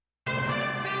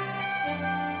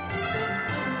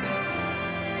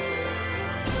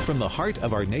from the heart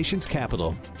of our nation's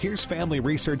capital, here's Family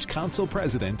Research Council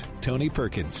President Tony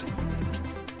Perkins.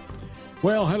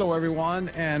 Well, hello, everyone,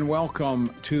 and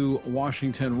welcome to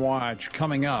Washington Watch.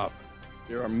 Coming up,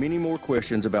 there are many more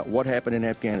questions about what happened in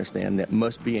Afghanistan that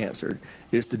must be answered.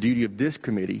 It's the duty of this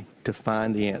committee to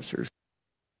find the answers.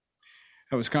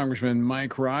 That was Congressman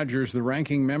Mike Rogers, the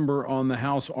ranking member on the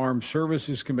House Armed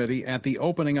Services Committee, at the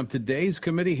opening of today's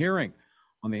committee hearing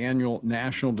on the annual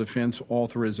National Defense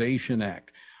Authorization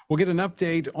Act. We'll get an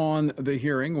update on the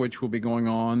hearing, which will be going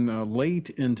on late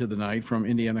into the night, from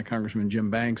Indiana Congressman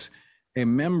Jim Banks, a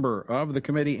member of the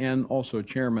committee and also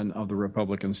chairman of the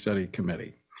Republican Study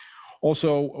Committee.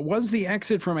 Also, was the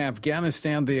exit from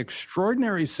Afghanistan the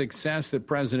extraordinary success that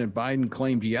President Biden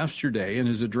claimed yesterday in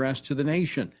his address to the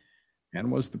nation?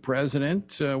 And was the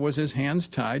president, was his hands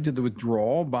tied to the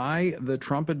withdrawal by the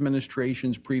Trump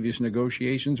administration's previous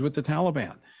negotiations with the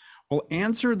Taliban? We'll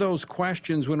answer those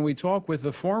questions when we talk with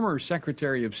the former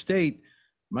Secretary of State,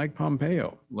 Mike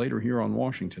Pompeo, later here on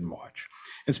Washington Watch.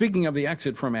 And speaking of the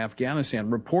exit from Afghanistan,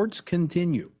 reports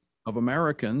continue of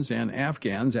Americans and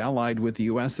Afghans allied with the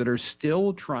U.S. that are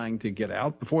still trying to get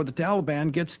out before the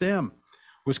Taliban gets them.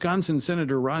 Wisconsin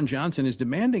Senator Ron Johnson is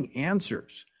demanding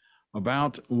answers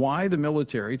about why the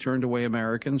military turned away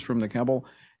Americans from the Kabul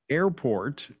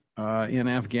airport in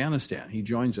Afghanistan. He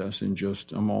joins us in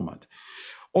just a moment.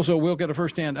 Also, we'll get a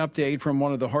first-hand update from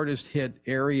one of the hardest-hit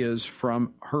areas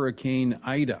from Hurricane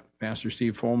Ida. Pastor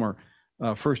Steve Fulmer,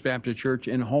 First Baptist Church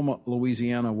in Houma,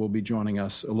 Louisiana, will be joining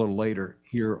us a little later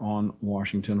here on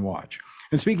Washington Watch.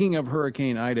 And speaking of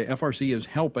Hurricane Ida, FRC is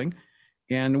helping,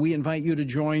 and we invite you to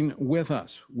join with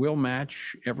us. We'll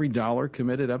match every dollar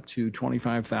committed up to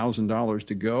 $25,000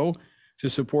 to go to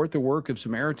support the work of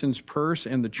Samaritan's Purse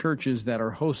and the churches that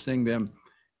are hosting them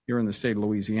here in the state of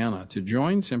Louisiana. To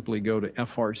join, simply go to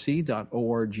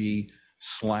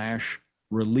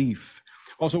frc.org/relief.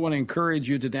 Also want to encourage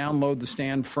you to download the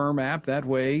Stand Firm app. That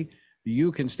way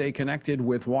you can stay connected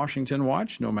with Washington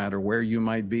Watch no matter where you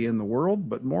might be in the world.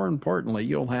 But more importantly,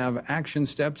 you'll have action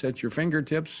steps at your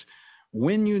fingertips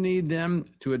when you need them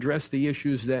to address the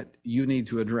issues that you need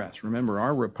to address. Remember,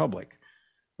 our republic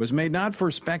was made not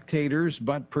for spectators,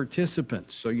 but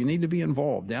participants. So you need to be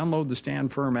involved. Download the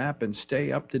Stand Firm app and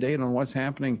stay up to date on what's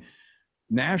happening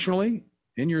nationally,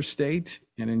 in your state,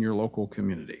 and in your local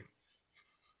community.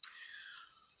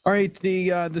 All right,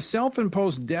 the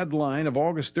self-imposed deadline of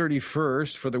August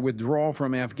 31st for the withdrawal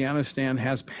from Afghanistan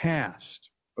has passed,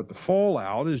 but the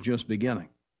fallout is just beginning.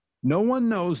 No one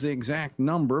knows the exact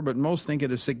number, but most think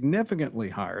it is significantly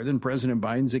higher than President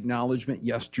Biden's acknowledgement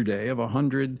yesterday of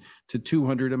 100 to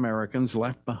 200 Americans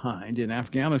left behind in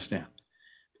Afghanistan.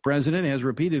 The president has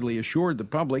repeatedly assured the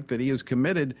public that he is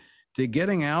committed to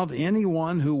getting out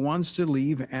anyone who wants to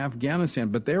leave Afghanistan.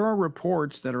 But there are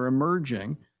reports that are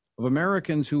emerging of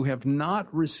Americans who have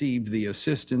not received the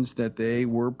assistance that they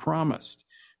were promised.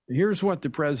 Here's what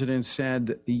the president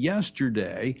said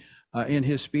yesterday in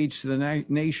his speech to the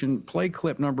nation. Play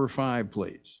clip number 5,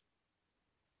 please.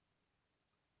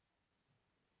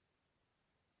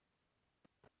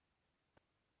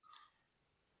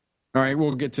 All right,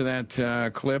 we'll get to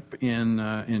that clip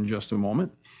in just a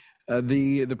moment.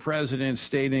 The president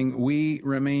stating, we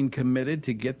remain committed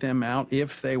to get them out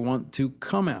if they want to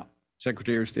come out.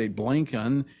 Secretary of State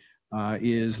Blinken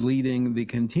is leading the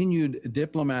continued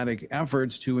diplomatic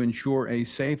efforts to ensure a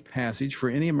safe passage for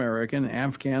any American,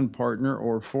 Afghan partner,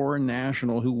 or foreign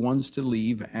national who wants to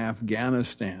leave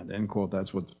Afghanistan, end quote.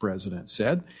 That's what the president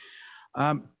said.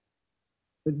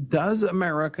 Does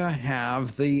America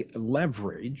have the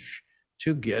leverage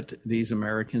to get these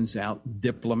Americans out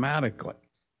diplomatically?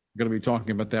 We're going to be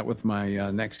talking about that with my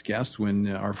next guest,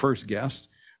 our first guest,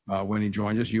 when he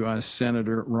joins us, U.S.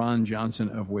 Senator Ron Johnson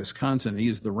of Wisconsin. He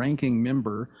is the ranking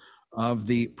member of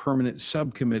the Permanent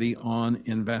Subcommittee on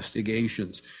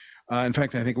Investigations. In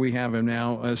fact, I think we have him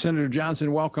now. Senator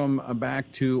Johnson, welcome back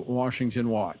to Washington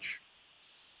Watch.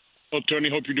 Well, Tony,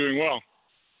 hope you're doing well.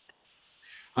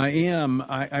 I am.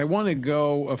 I want to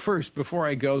go first, before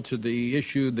I go to the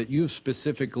issue that you've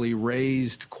specifically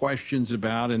raised questions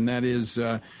about, and that is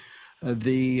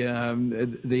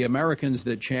the Americans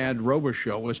that Chad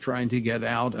Robichaux was trying to get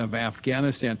out of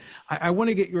Afghanistan. I want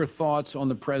to get your thoughts on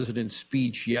the president's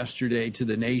speech yesterday to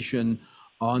the nation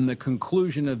on the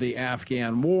conclusion of the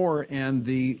Afghan war and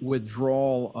the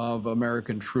withdrawal of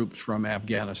American troops from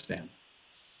Afghanistan.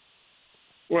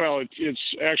 Well,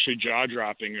 it's actually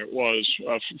jaw-dropping. It was.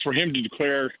 For him to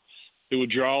declare the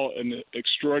withdrawal an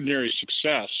extraordinary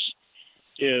success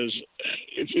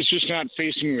it's just not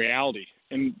facing reality.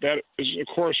 And that is, of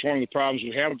course, one of the problems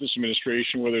we have with this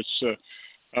administration, whether it's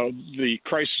the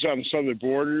crisis on the southern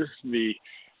border, the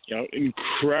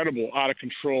incredible, out of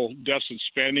control deficit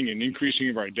spending and increasing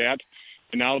of our debt,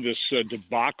 and now this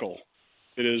debacle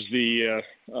that is the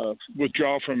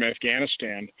withdrawal from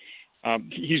Afghanistan.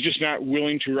 He's just not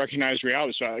willing to recognize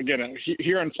reality. So again,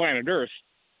 here on planet Earth,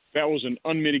 that was an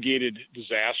unmitigated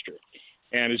disaster.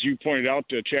 And as you pointed out,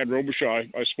 Chad Robichaud,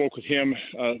 I spoke with him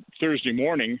last Thursday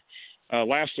morning,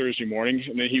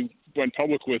 and then he went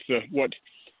public with what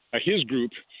his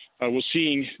group was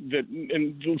seeing that,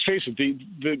 and let's face it,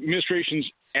 the administration's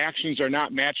actions are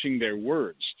not matching their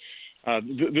words.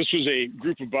 This was a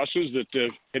group of buses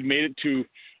that had made it to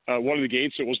one of the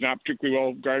gates that was not particularly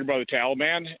well guarded by the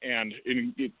Taliban, and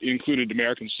it included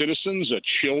American citizens,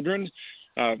 children.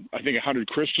 I think 100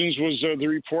 Christians was the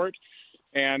report,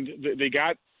 and they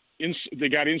got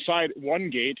inside one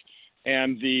gate,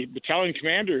 and the battalion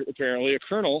commander, apparently a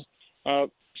colonel,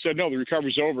 said no, the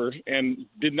recovery's over, and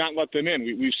did not let them in.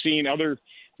 We've seen other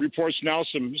reports now,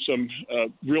 some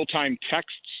real-time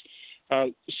texts,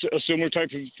 a similar type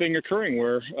of thing occurring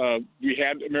where we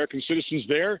had American citizens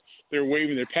there. They were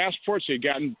waving their passports. They'd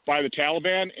gotten by the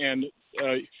Taliban, and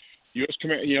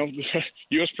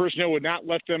U.S. personnel would not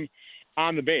let them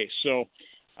on the base. So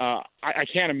I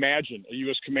can't imagine a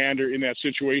U.S. commander in that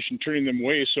situation turning them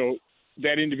away. So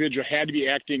that individual had to be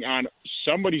acting on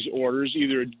somebody's orders,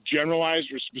 either a generalized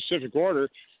or specific order.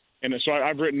 And so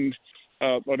I've written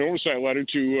an oversight letter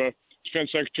to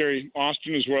Defense Secretary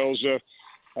Austin as well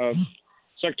as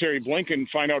Secretary Blinken,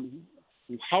 find out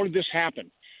how did this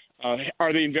happen?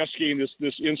 Are they investigating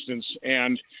this instance?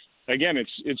 And again,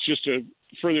 it's just a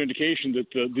further indication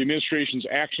that the administration's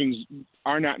actions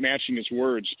are not matching its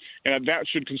words, and that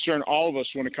should concern all of us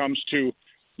when it comes to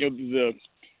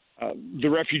the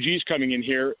refugees coming in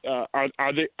here.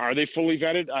 Are they fully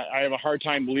vetted? I have a hard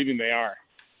time believing they are.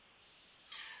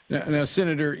 Now,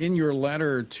 Senator, in your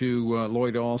letter to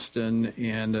Lloyd Austin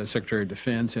and Secretary of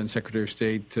Defense and Secretary of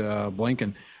State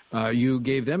Blinken, you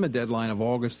gave them a deadline of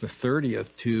August the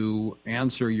 30th to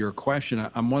answer your question.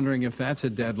 I'm wondering if that's a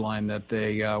deadline that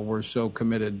they were so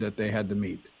committed that they had to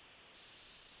meet.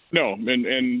 No,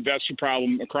 and that's the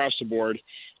problem across the board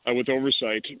with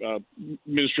oversight.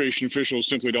 Administration officials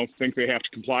simply don't think they have to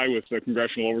comply with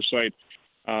congressional oversight,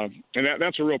 and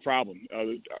that's a real problem.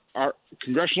 Our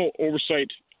congressional oversight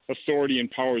authority and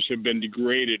powers have been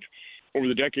degraded over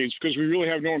the decades because we really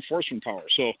have no enforcement power.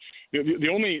 So the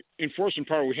only enforcement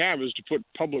power we have is to put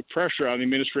public pressure on the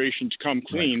administration to come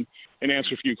clean and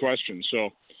answer a few questions. So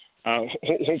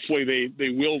hopefully they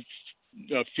will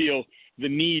feel the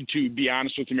need to be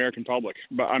honest with the American public.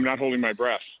 But I'm not holding my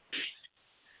breath.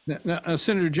 Now,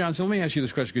 Senator Johnson, let me ask you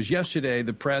this question, because yesterday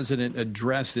the president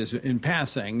addressed this in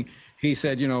passing. He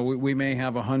said, we may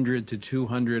have 100 to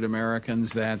 200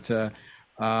 Americans that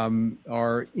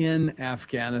are in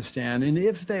Afghanistan, and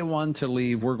if they want to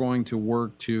leave, we're going to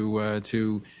work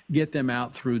to get them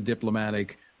out through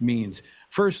diplomatic means.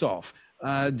 First off,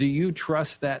 do you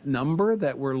trust that number,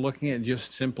 that we're looking at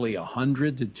just simply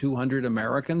 100 to 200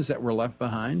 Americans that were left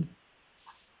behind?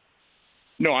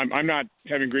 No, I'm not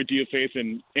having a great deal of faith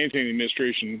in anything the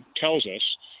administration tells us.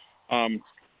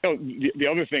 The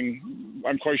other thing,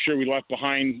 I'm quite sure we left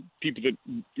behind people that,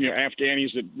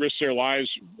 Afghanis that risked their lives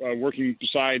working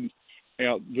beside,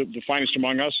 the finest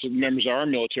among us, the members of our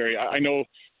military. I know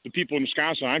the people in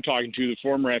Wisconsin I'm talking to, the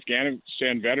former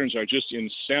Afghanistan veterans, are just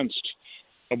incensed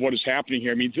of what is happening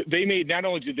here. I mean, not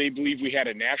only did they believe we had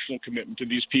a national commitment to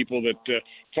these people that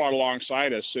fought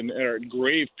alongside us and are in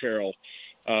grave peril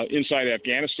inside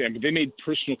Afghanistan, but they made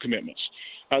personal commitments.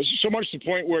 So much to the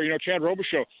point where, Chad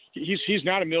Robichaud, he's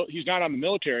not on the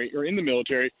military or in the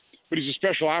military, but he's a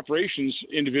special operations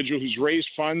individual who's raised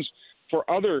funds for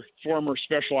other former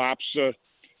special ops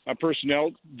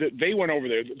personnel. That they went over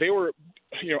there. They were,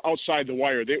 outside the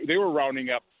wire. They were rounding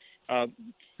up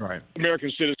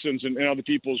American citizens and other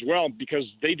people as well, because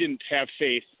they didn't have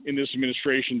faith in this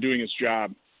administration doing its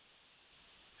job.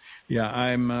 Yeah,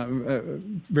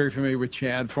 I'm very familiar with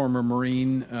Chad, former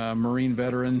Marine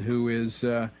veteran who is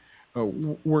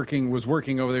was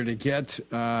working over there to get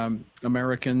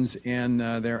Americans and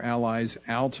their allies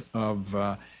out of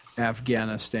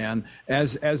Afghanistan,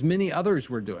 as many others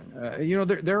were doing.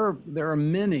 There are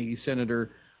many,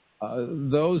 Senator,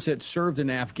 those that served in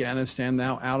Afghanistan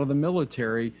now out of the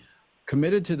military,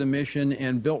 committed to the mission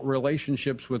and built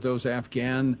relationships with those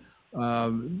Afghan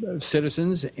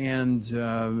citizens and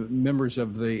members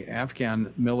of the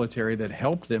Afghan military that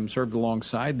helped them, served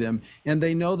alongside them, and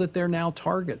they know that they're now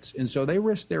targets. And so they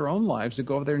risk their own lives to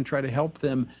go over there and try to help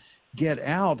them get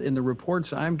out. In the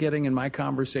reports I'm getting in my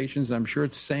conversations, and I'm sure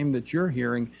it's the same that you're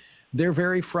hearing, they're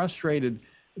very frustrated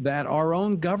that our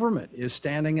own government is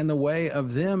standing in the way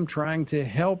of them trying to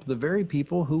help the very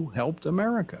people who helped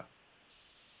America.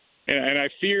 And I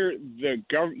fear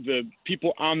the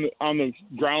people on the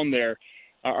ground there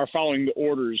are following the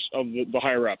orders of the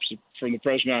higher ups, from the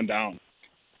president on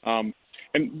down.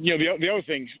 And the other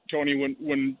thing, Tony,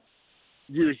 when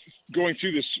we were going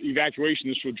through this evacuation,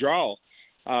 this withdrawal,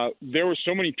 there were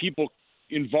so many people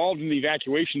involved in the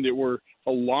evacuation that were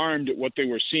alarmed at what they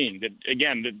were seeing. That,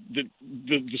 again,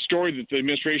 the story that the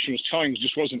administration was telling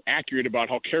just wasn't accurate about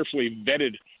how carefully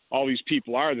vetted all these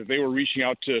people are, that they were reaching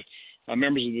out to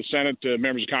members of the Senate,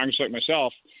 members of Congress like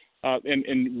myself,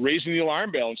 and raising the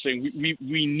alarm bell and saying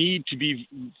we need to be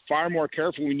far more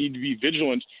careful, we need to be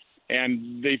vigilant,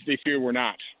 and they fear we're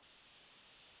not.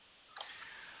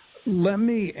 Let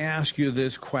me ask you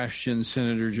this question,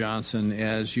 Senator Johnson,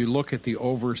 as you look at the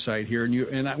oversight here,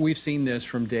 and we've seen this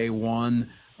from day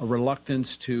one, a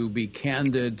reluctance to be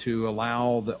candid, to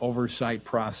allow the oversight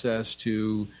process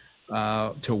to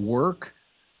work.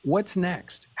 What's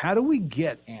next? How do we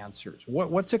get answers?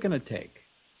 What's it going to take?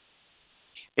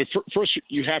 But first,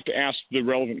 you have to ask the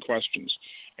relevant questions,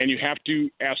 and you have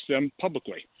to ask them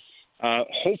publicly.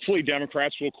 Hopefully,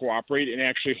 Democrats will cooperate and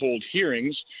actually hold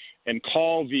hearings and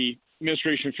call the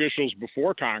administration officials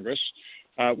before Congress.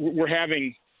 We're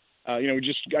having, I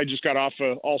just got off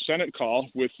an all Senate call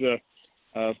with the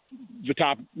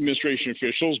top administration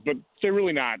officials, but they're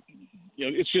really not.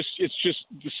 It's just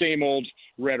the same old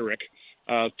rhetoric,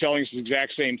 telling us the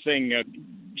exact same thing,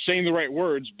 saying the right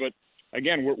words, but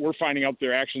again, we're finding out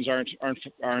their actions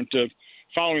aren't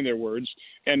following their words,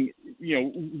 and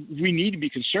we need to be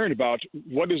concerned about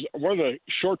what are the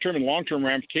short-term and long-term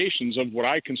ramifications of what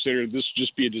I consider this to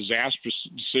just be a disastrous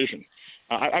decision.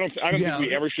 I don't think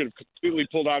we ever should have completely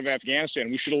pulled out of Afghanistan.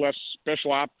 We should have left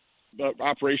special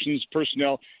operations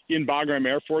personnel in Bagram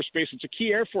Air Force Base. It's a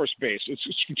key Air Force base. It's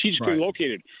strategically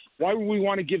located. Why would we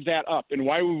want to give that up, and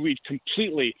why would we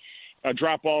completely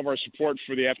drop all of our support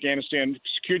for the Afghanistan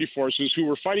security forces who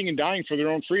were fighting and dying for their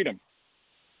own freedom?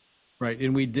 Right,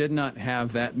 and we did not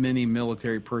have that many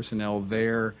military personnel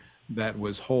there that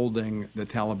was holding the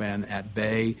Taliban at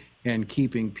bay and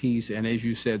keeping peace, and as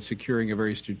you said, securing a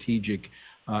very strategic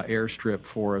airstrip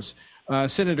for us.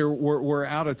 Senator, we're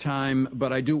out of time,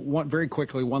 but I do want very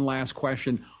quickly one last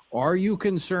question. Are you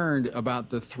concerned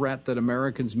about the threat that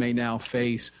Americans may now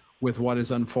face with what has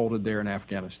unfolded there in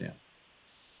Afghanistan?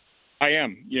 I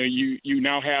am. You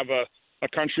now have a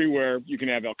country where you can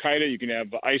have Al-Qaeda, you can have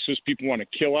ISIS, people want to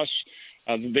kill us.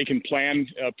 They can plan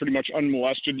pretty much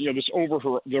unmolested. This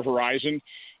over-the-horizon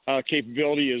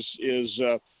capability is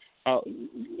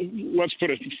let's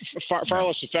put it, far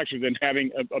less effective than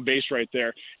having a base right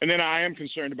there. And then I am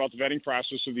concerned about the vetting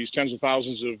process of these tens of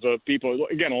thousands of people.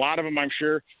 Again, a lot of them, I'm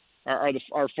sure, are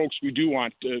folks we do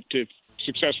want to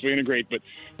successfully integrate, but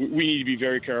we need to be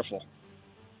very careful.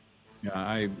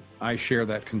 Yeah, I share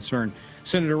that concern.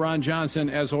 Senator Ron Johnson,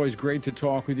 as always, great to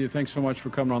talk with you. Thanks so much for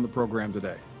coming on the program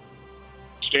today.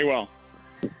 Stay well.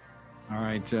 All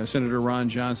right, Senator Ron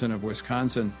Johnson of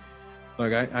Wisconsin.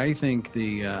 Look, I think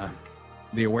the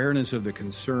awareness of the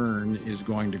concern is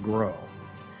going to grow.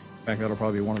 In fact, that'll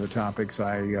probably be one of the topics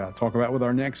I talk about with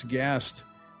our next guest.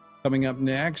 Coming up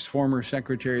next, former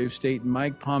Secretary of State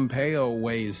Mike Pompeo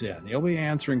weighs in. He'll be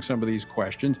answering some of these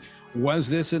questions. Was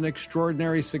this an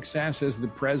extraordinary success, as the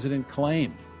president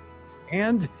claimed?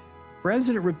 And the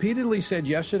president repeatedly said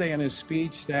yesterday in his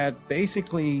speech that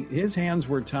basically his hands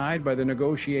were tied by the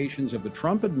negotiations of the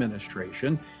Trump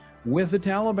administration with the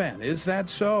Taliban. Is that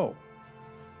so?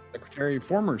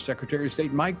 Former Secretary of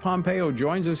State Mike Pompeo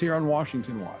joins us here on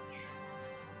Washington Watch.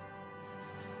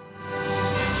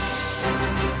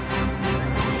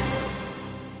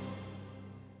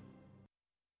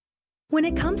 When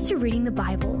it comes to reading the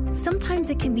Bible, sometimes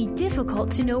it can be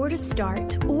difficult to know where to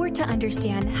start or to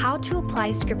understand how to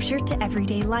apply Scripture to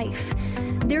everyday life.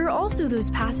 There are also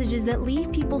those passages that leave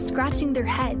people scratching their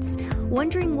heads,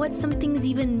 wondering what some things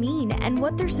even mean and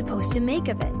what they're supposed to make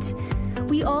of it.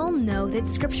 We all know that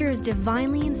Scripture is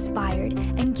divinely inspired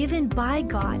and given by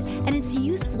God, and it's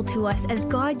useful to us as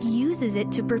God uses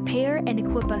it to prepare and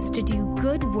equip us to do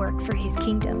good work for His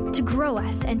kingdom, to grow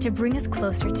us and to bring us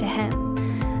closer to Him.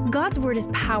 God's Word is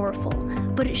powerful,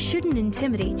 but it shouldn't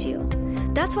intimidate you.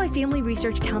 That's why Family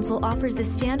Research Council offers the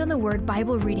Stand on the Word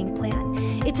Bible Reading Plan.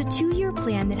 It's a 2-year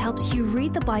plan that helps you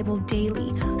read the Bible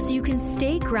daily so you can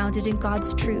stay grounded in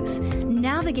God's truth,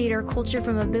 navigate our culture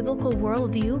from a biblical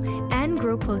worldview, and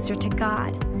grow closer to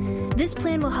God. This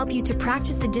plan will help you to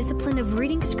practice the discipline of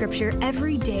reading Scripture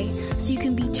every day so you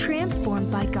can be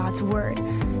transformed by God's Word.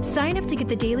 Sign up to get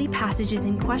the daily passages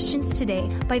and questions today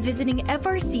by visiting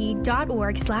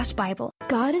frc.org/Bible.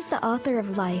 God is the author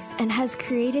of life and has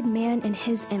created man in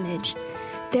his image.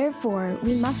 Therefore,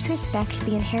 we must respect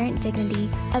the inherent dignity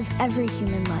of every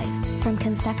human life, from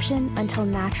conception until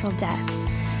natural death.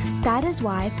 That is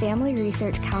why Family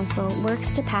Research Council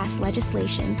works to pass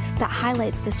legislation that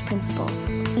highlights this principle,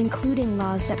 including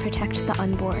laws that protect the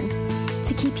unborn.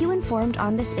 To keep you informed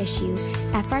on this issue,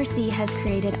 FRC has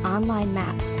created online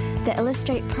maps that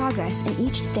illustrate progress in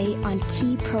each state on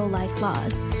key pro-life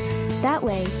laws. That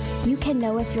way, you can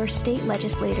know if your state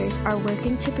legislators are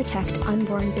working to protect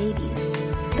unborn babies.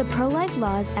 The pro-life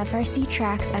laws FRC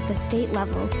tracks at the state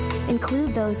level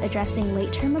include those addressing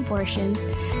late-term abortions,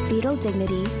 fetal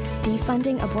dignity,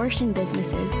 defunding abortion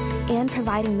businesses, and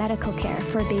providing medical care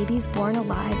for babies born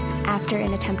alive after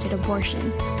an attempted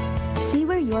abortion. See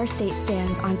where your state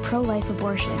stands on pro-life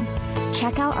abortion.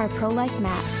 Check out our pro-life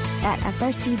maps at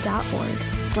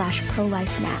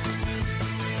frc.org/pro-life-maps.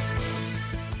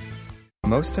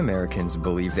 Most Americans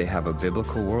believe they have a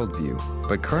biblical worldview,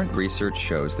 but current research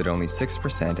shows that only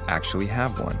 6% actually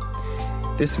have one.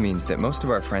 This means that most of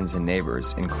our friends and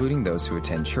neighbors, including those who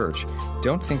attend church,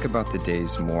 don't think about the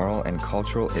day's moral and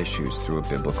cultural issues through a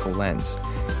biblical lens.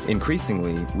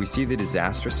 Increasingly, we see the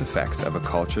disastrous effects of a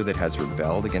culture that has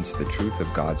rebelled against the truth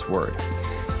of God's Word.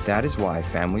 That is why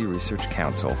Family Research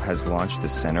Council has launched the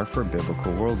Center for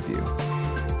Biblical Worldview.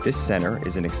 This center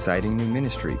is an exciting new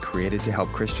ministry created to help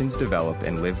Christians develop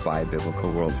and live by a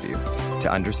biblical worldview,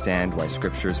 to understand why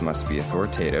scriptures must be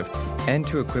authoritative, and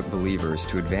to equip believers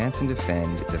to advance and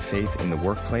defend the faith in the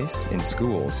workplace, in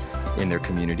schools, in their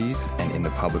communities, and in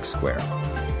the public square.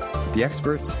 The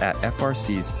experts at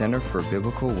FRC's Center for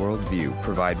Biblical Worldview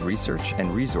provide research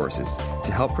and resources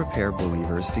to help prepare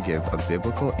believers to give a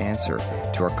biblical answer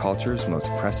to our culture's most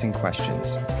pressing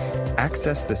questions.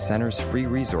 Access the center's free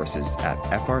resources at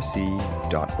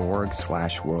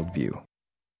frc.org/worldview.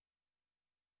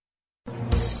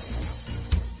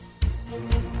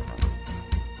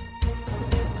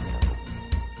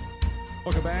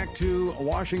 Welcome back to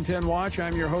Washington Watch.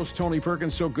 I'm your host, Tony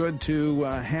Perkins. So good to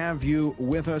have you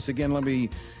with us. Again, let me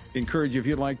encourage you, if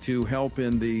you'd like to help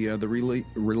in the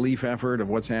relief effort of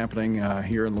what's happening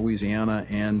here in Louisiana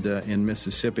and in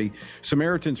Mississippi.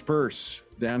 Samaritan's Purse,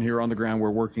 down here on the ground, we're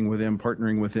working with them,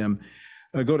 partnering with them.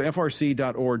 Go to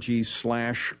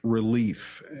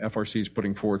frc.org/relief. FRC is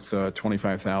putting forth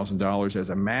 $25,000 as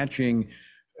a matching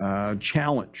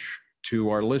challenge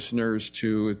to our listeners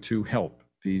to help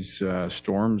these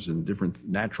storms and different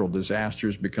natural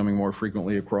disasters becoming more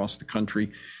frequently across the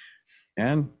country.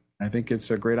 And I think it's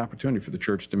a great opportunity for the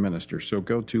church to minister. So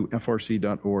go to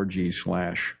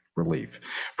frc.org/relief.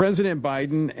 President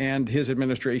Biden and his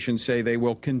administration say they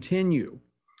will continue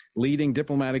leading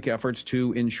diplomatic efforts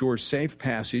to ensure safe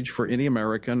passage for any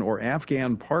American or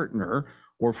Afghan partner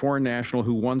or foreign national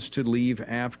who wants to leave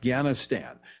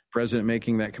Afghanistan. President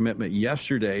making that commitment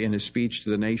yesterday in his speech to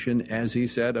the nation, as he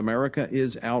said, America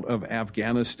is out of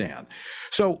Afghanistan.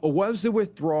 So was the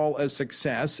withdrawal a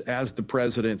success, as the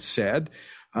president said?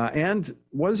 And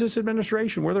was this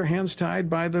administration, were their hands tied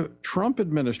by the Trump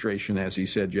administration, as he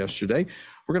said yesterday?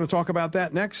 We're going to talk about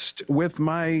that next with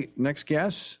my next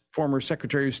guest, former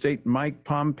Secretary of State Mike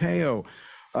Pompeo.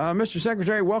 Mr.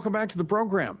 Secretary, welcome back to the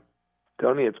program.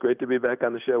 Tony, it's great to be back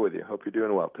on the show with you. Hope you're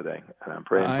doing well today. And I'm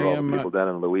praying for all the people down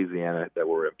in Louisiana that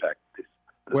were impacted.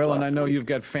 This and I know you've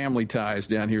got family ties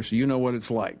down here, so you know what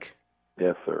it's like.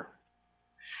 Yes, sir.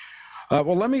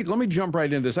 Well, let me jump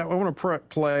right into this. I want to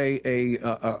play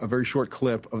a very short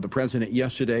clip of the president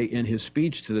yesterday in his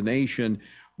speech to the nation,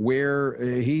 where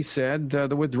he said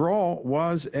the withdrawal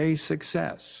was a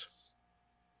success.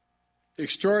 The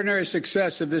extraordinary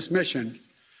success of this mission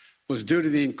was due to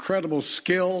the incredible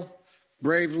skill,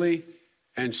 bravery,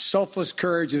 and selfless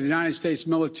courage of the United States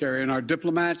military and our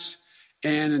diplomats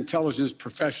and intelligence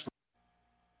professionals.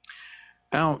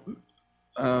 Now,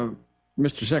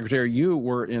 Mr. Secretary, you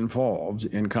were involved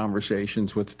in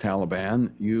conversations with the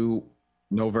Taliban. You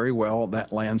know very well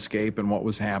that landscape and what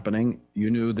was happening. You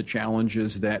knew the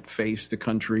challenges that faced the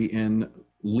country in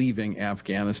leaving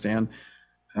Afghanistan.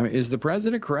 I mean, is the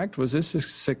president correct? Was this a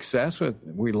success?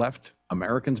 We left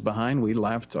Americans behind. We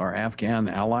left our Afghan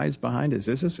allies behind. Is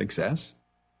this a success?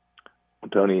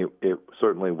 Tony, it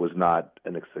certainly was not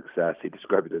a success. He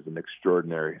described it as an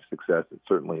extraordinary success. It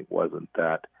certainly wasn't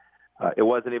that. It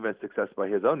wasn't even a success by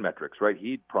his own metrics, right?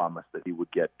 He'd promised that he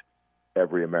would get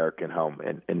every American home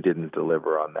and didn't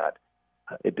deliver on that.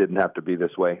 It didn't have to be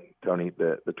this way, Tony.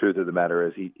 The truth of the matter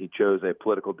is he chose a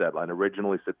political deadline,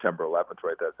 originally September 11th,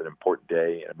 right? That's an important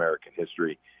day in American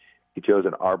history. He chose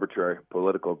an arbitrary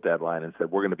political deadline and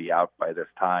said, we're going to be out by this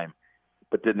time,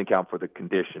 but didn't account for the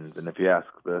conditions. And if you ask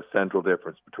the central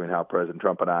difference between how President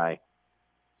Trump and I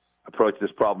approached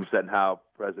this problem set and how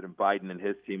President Biden and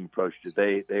his team approached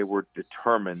it, they were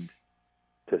determined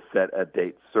to set a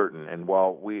date certain. And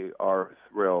while we are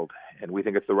thrilled and we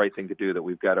think it's the right thing to do that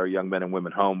we've got our young men and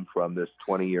women home from this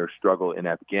 20-year struggle in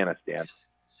Afghanistan,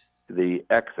 the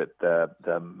exit, the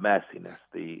messiness,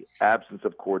 the absence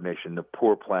of coordination, the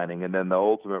poor planning, and then the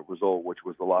ultimate result, which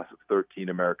was the loss of 13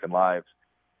 American lives.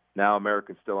 Now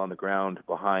Americans still on the ground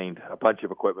behind a bunch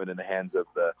of equipment in the hands of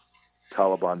the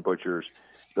Taliban butchers.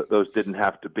 Those didn't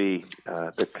have to be.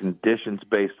 The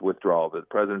conditions-based withdrawal that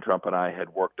President Trump and I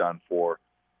had worked on for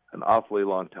an awfully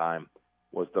long time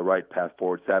was the right path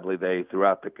forward. Sadly, they threw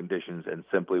out the conditions and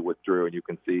simply withdrew, and you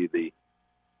can see the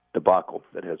debacle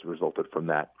that has resulted from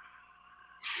that.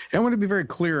 I want to be very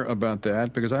clear about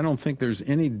that because I don't think there's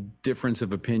any difference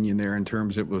of opinion there in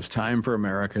terms it was time for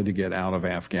America to get out of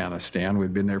Afghanistan.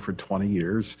 We've been there for 20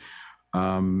 years.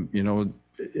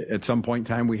 At some point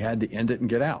in time, we had to end it and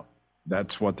get out.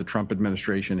 That's what the Trump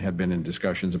administration had been in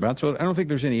discussions about. So I don't think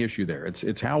there's any issue there.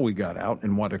 It's how we got out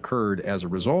and what occurred as a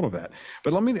result of that.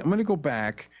 But I'm going to go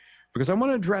back because I want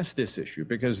to address this issue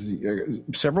because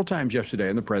several times yesterday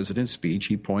in the president's speech,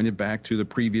 he pointed back to the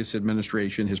previous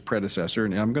administration, his predecessor,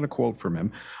 and I'm going to quote from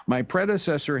him. My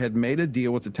predecessor had made a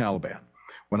deal with the Taliban.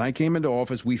 When I came into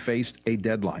office, we faced a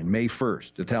deadline, May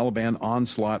 1st. The Taliban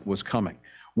onslaught was coming.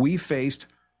 We faced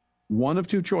one of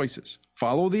two choices: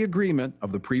 follow the agreement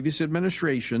of the previous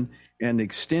administration and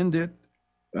extend it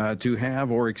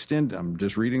I'm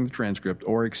just reading the transcript,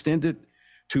 or extend it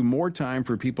to more time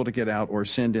for people to get out or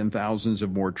send in thousands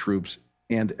of more troops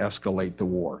and escalate the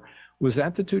war. Was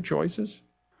that the two choices?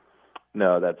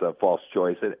 No, that's a false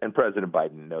choice. And President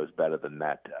Biden knows better than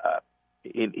that.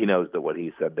 He knows that what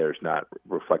he said there is not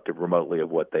reflective remotely of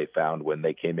what they found when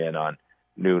they came in on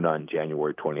noon on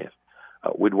January 20th.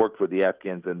 We'd worked with the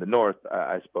Afghans in the north.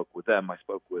 I spoke with them. I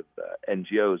spoke with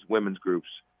NGOs, women's groups,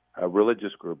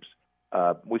 religious groups.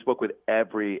 We spoke with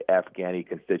every Afghani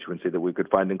constituency that we could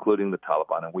find, including the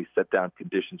Taliban, and we set down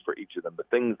conditions for each of them, the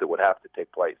things that would have to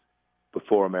take place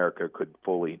before America could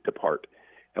fully depart.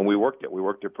 And we worked it. We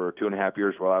worked it for 2.5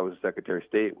 years while I was Secretary of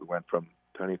State. We went from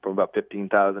about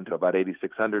 15,000 to about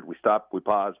 8,600. We stopped, we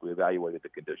paused, we evaluated the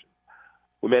conditions.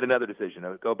 We made another decision. I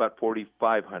would go about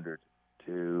 4,500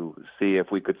 to see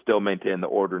if we could still maintain the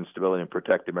order and stability and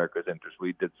protect America's interests.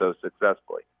 We did so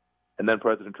successfully. And then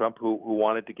President Trump, who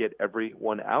wanted to get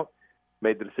everyone out,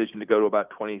 made the decision to go to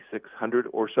about 2,600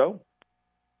 or so.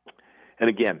 And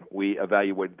again, we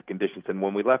evaluated the conditions. And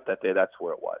when we left that day, that's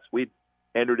where it was. We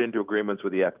entered into agreements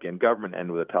with the Afghan government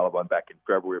and with the Taliban back in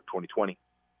February of 2020.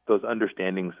 Those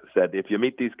understandings said, if you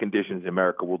meet these conditions,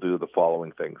 America will do the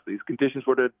following things. These conditions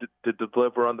were to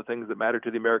deliver on the things that matter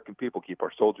to the American people, keep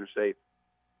our soldiers safe,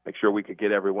 make sure we could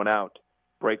get everyone out,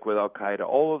 break with al-Qaeda,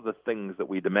 all of the things that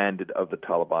we demanded of the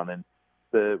Taliban. And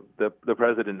the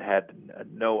president had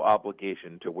no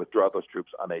obligation to withdraw those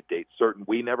troops on a date certain.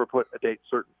 We never put a date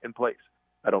certain in place.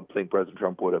 I don't think President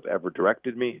Trump would have ever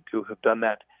directed me to have done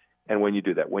that. And when you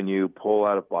do that, when you pull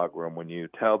out of Bagram, when you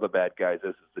tell the bad guys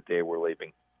this is the day we're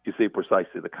leaving, you see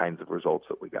precisely the kinds of results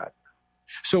that we got.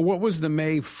 So what was the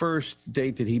May 1st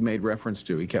date that he made reference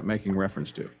to? He kept making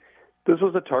reference to. This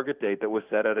was a target date that was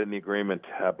set out in the agreement,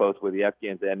 both with the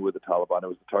Afghans and with the Taliban. It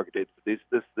was the target date. This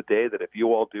is the day that if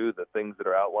you all do the things that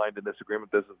are outlined in this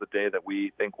agreement, this is the day that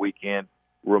we think we can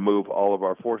remove all of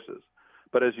our forces.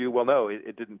 But as you well know,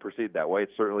 it didn't proceed that way. It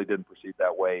certainly didn't proceed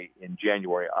that way in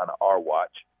January on our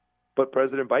watch. But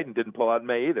President Biden didn't pull out in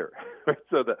May either.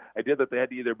 So the idea that they had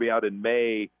to either be out in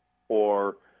May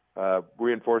or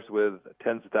reinforced with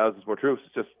tens of thousands more troops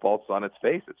is just false on its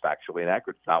face. It's factually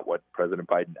inaccurate. It's not what President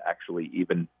Biden actually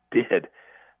even did.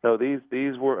 No,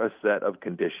 these were a set of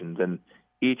conditions, and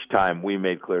each time we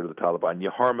made clear to the Taliban, you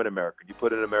harm an American, you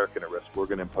put an American at risk, we're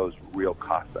going to impose real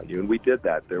costs on you. And we did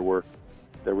that. There were,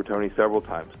 Tony, several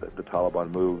times that the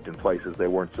Taliban moved in places they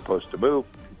weren't supposed to move,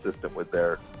 consistent with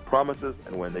their promises,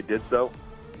 and when they did so,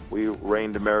 we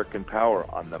rained American power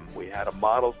on them. We had a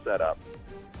model set up.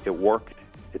 It worked.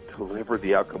 It delivered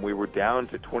the outcome. We were down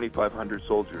to 2,500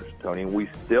 soldiers, Tony, and we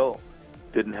still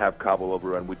didn't have Kabul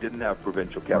overrun. We didn't have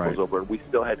provincial capitals overrun. We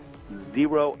still had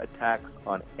 0 attacks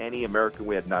on any American.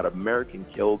 We had not an American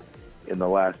killed in the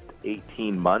last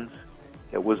 18 months.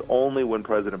 It was only when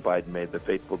President Biden made the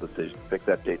fateful decision to pick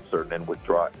that date certain and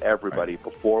withdraw everybody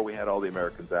before we had all the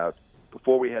Americans out,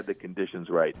 before we had the conditions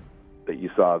right, that you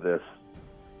saw this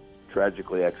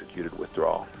tragically executed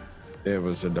withdrawal. It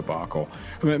was a debacle.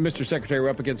 Mr. Secretary, we're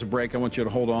up against a break. I want you to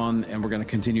hold on, and we're going to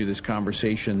continue this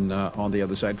conversation on the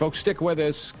other side. Folks, stick with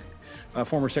us.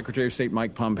 Former Secretary of State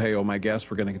Mike Pompeo, my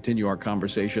guest. We're going to continue our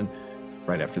conversation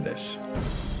right after this.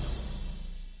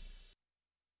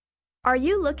 Are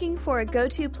you looking for a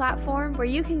go-to platform where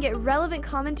you can get relevant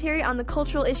commentary on the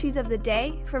cultural issues of the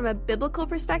day from a biblical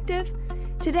perspective?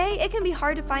 Today, it can be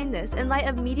hard to find this in light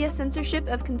of media censorship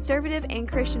of conservative and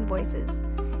Christian voices.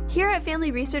 Here at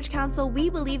Family Research Council, we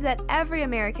believe that every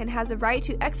American has a right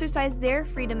to exercise their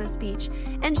freedom of speech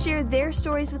and share their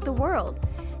stories with the world.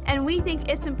 And we think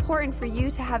it's important for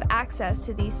you to have access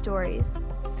to these stories.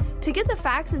 To get the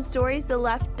facts and stories the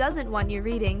left doesn't want you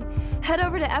reading, head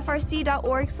over to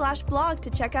frc.org/blog to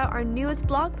check out our newest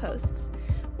blog posts.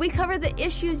 We cover the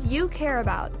issues you care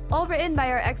about, all written by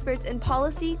our experts in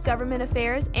policy, government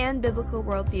affairs, and biblical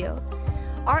worldview.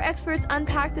 Our experts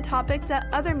unpack the topics that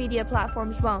other media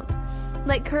platforms won't,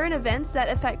 like current events that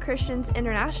affect Christians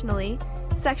internationally,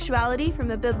 sexuality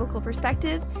from a biblical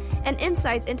perspective, and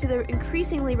insights into the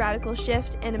increasingly radical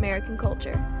shift in American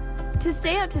culture. To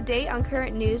stay up to date on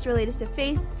current news related to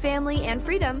faith, family, and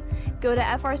freedom, go to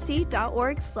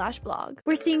frc.org/blog.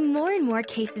 We're seeing more and more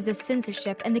cases of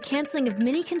censorship and the canceling of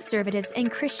many conservatives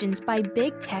and Christians by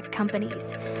big tech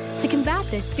companies. To combat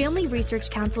this, Family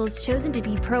Research Council has chosen to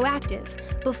be proactive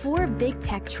before big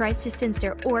tech tries to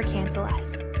censor or cancel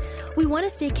us. We want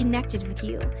to stay connected with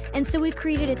you, and so we've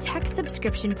created a tech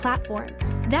subscription platform.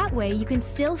 That way, you can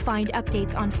still find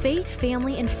updates on faith,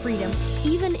 family, and freedom,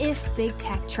 even if big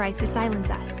tech tries to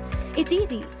silence us. It's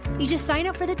easy. You just sign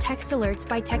up for the text alerts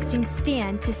by texting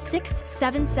STAN to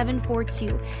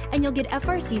 67742, and you'll get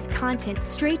FRC's content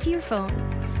straight to your phone.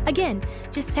 Again,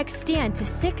 just text STAN to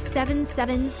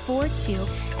 67742,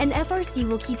 and FRC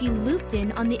will keep you looped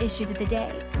in on the issues of the day.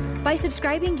 By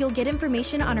subscribing, you'll get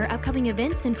information on our upcoming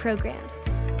events and programs.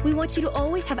 We want you to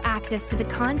always have access to the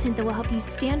content that will help you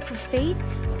stand for faith,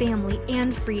 family,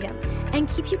 and freedom, and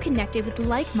keep you connected with the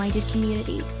like-minded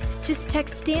community. Just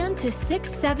text STAN to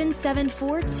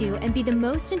 67742 and be the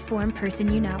most informed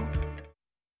person you know.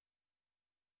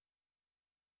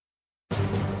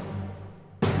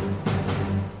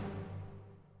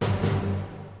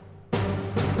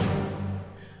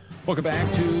 Welcome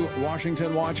back to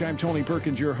Washington Watch. I'm Tony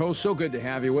Perkins, your host. So good to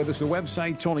have you with us. The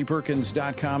website,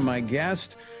 TonyPerkins.com. My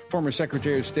guest, former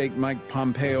Secretary of State Mike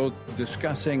Pompeo,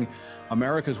 discussing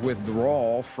America's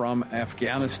withdrawal from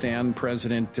Afghanistan,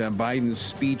 President Biden's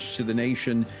speech to the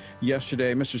nation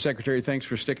yesterday. Mr. Secretary, thanks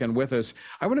for sticking with us.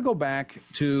 I want to go back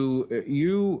to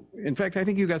you. In fact, I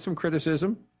think you got some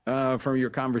criticism from your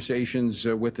conversations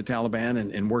with the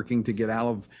Taliban and working to get out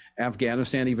of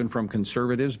Afghanistan, even from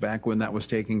conservatives back when that was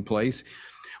taking place.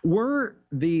 Were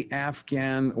the were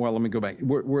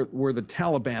the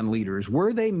Taliban leaders,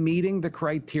 were they meeting the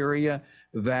criteria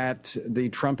that the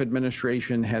Trump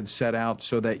administration had set out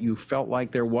so that you felt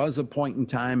like there was a point in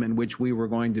time in which we were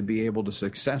going to be able to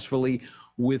successfully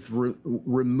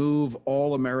remove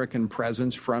all American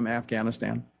presence from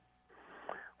Afghanistan?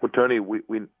 Well, Tony, we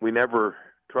never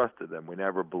trusted them. We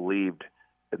never believed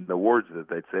in the words that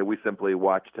they'd say. We simply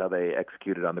watched how they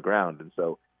executed on the ground. And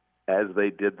so as they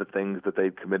did the things that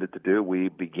they'd committed to do, we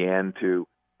began to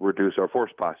reduce our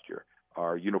force posture,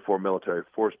 our uniform military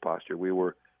force posture. We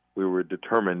were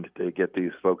determined to get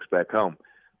these folks back home.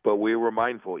 But we were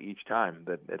mindful each time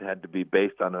that it had to be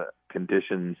based on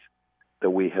conditions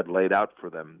that we had laid out for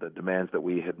them, the demands that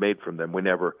we had made from them. We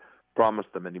never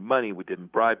promised them any money. We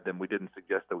didn't bribe them. We didn't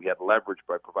suggest that we had leverage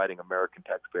by providing American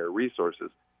taxpayer resources.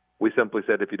 We simply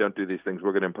said, if you don't do these things,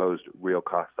 we're going to impose real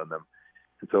costs on them.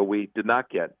 And so we did not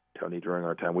get, Tony, during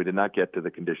our time, we did not get to the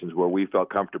conditions where we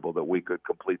felt comfortable that we could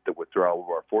complete the withdrawal of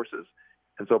our forces.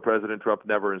 And so President Trump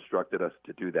never instructed us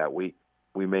to do that. We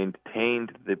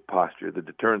maintained the posture, the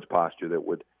deterrence posture that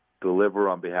would deliver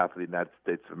on behalf of the United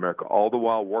States of America, all the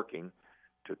while working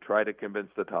to try to convince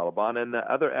the Taliban and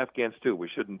the other Afghans too. We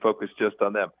shouldn't focus just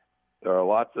on them. There are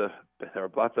lots of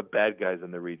bad guys in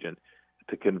the region,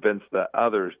 to convince the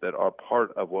others that are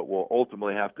part of what will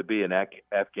ultimately have to be an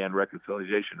Afghan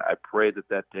reconciliation. I pray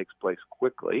that takes place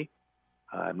quickly.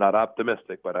 I'm not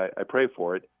optimistic, but I pray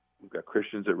for it. We've got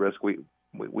Christians at risk. We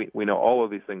know all of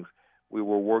these things. We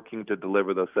were working to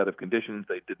deliver those set of conditions.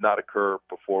 They did not occur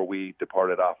before we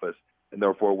departed office, and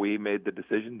therefore we made the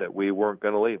decision that we weren't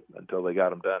going to leave until they got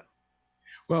them done.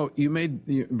 Well, you made,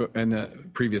 in the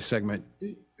previous segment,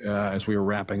 as we were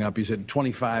wrapping up, you said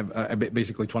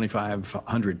basically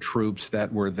 2,500 troops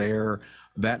that were there.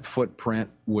 That footprint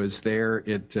was there.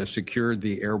 It secured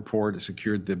the airport, it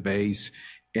secured the base,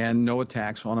 and no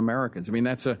attacks on Americans. I mean,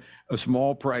 that's a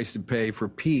small price to pay for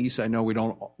peace. I know we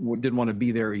didn't want to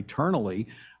be there eternally,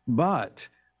 but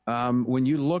when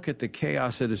you look at the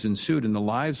chaos that has ensued and the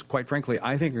lives, quite frankly,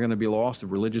 I think are going to be lost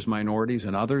of religious minorities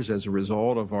and others as a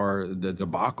result of the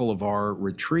debacle of our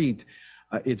retreat,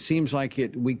 it seems like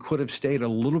we could have stayed a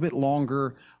little bit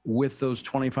longer with those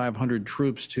 2,500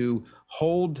 troops to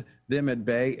hold them at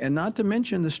bay, and not to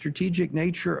mention the strategic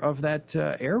nature of that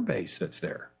air base that's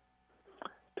there.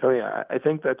 Tony, I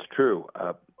think that's true.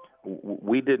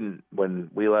 We didn't, when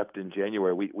we left in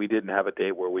January, we didn't have a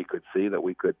date where we could see that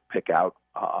we could pick out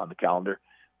on the calendar.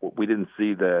 We didn't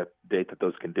see the date that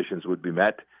those conditions would be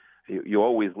met. You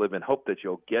always live in hope that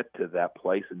you'll get to that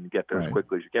place and get there as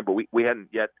quickly as you can. But we hadn't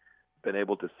yet been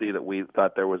able to see that. We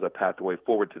thought there was a pathway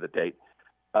forward to the date.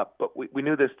 But we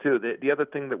knew this too. The other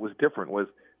thing that was different was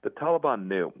the Taliban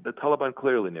knew. The Taliban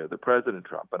clearly knew that President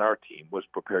Trump and our team was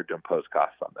prepared to impose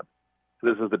costs on them.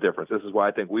 This is the difference. This is why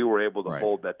I think we were able to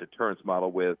hold that deterrence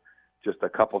model with just a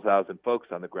couple thousand folks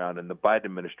on the ground, and the Biden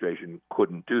administration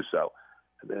couldn't do so.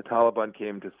 The Taliban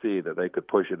came to see that they could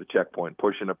push at a checkpoint,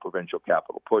 push in a provincial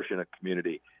capital, push in a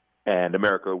community, and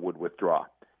America would withdraw.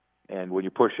 And when you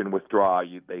push and withdraw,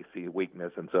 they see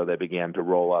weakness, and so they began to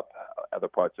roll up other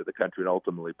parts of the country and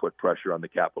ultimately put pressure on the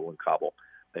capital in Kabul.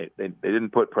 They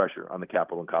didn't put pressure on the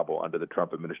capital in Kabul under the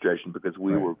Trump administration because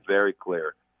we were very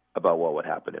clear about what would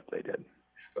happen if they did.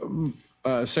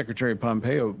 Secretary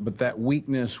Pompeo, but that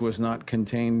weakness was not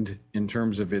contained in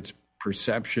terms of its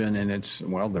perception and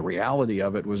the reality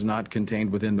of it was not contained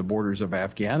within the borders of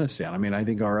Afghanistan. I mean, I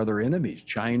think our other enemies,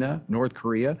 China, North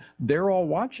Korea, they're all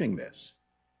watching this.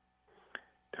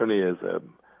 Tony, is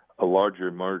a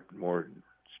larger, more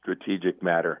strategic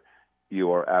matter.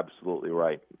 You are absolutely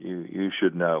right. You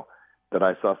should know that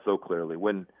I saw so clearly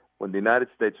when the United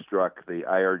States struck the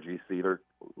IRGC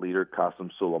leader Qasem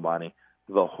Soleimani,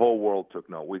 the whole world took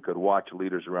note. We could watch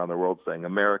leaders around the world saying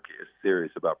America is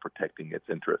serious about protecting its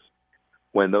interests.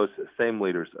 When those same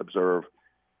leaders observe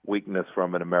weakness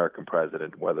from an American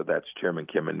president, whether that's Chairman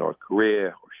Kim in North Korea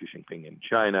or Xi Jinping in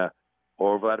China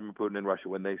or Vladimir Putin in Russia,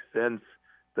 when they sense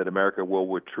that America will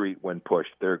retreat when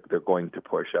pushed, they're going to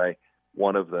push.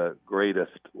 One of the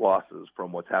greatest losses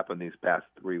from what's happened these past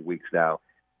 3 weeks now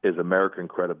is American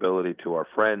credibility to our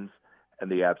friends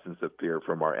and the absence of fear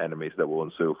from our enemies that will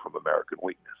ensue from American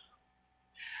weakness.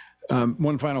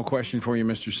 One final question for you,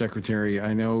 Mr. Secretary.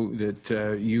 I know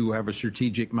that you have a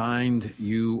strategic mind.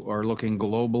 You are looking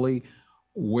globally.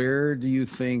 Where do you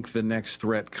think the next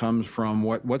threat comes from?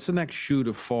 What's the next shoe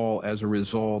to fall as a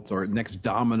result, or next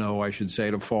domino, I should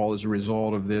say, to fall as a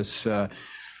result of this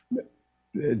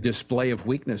display of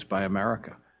weakness by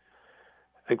America?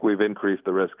 I think we've increased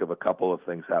the risk of a couple of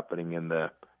things happening in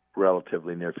the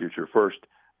relatively near future. First,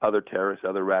 other terrorists,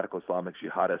 other radical Islamic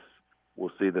jihadists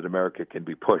will see that America can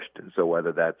be pushed. And so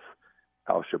whether that's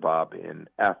al-Shabaab in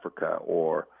Africa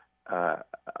or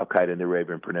al-Qaeda in the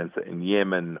Arabian Peninsula in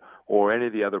Yemen or any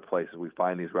of the other places we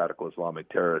find these radical Islamic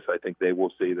terrorists, I think they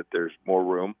will see that there's more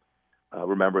room.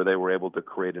 Remember, they were able to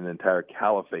create an entire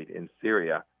caliphate in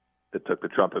Syria that took the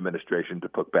Trump administration to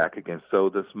put back against. So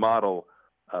this model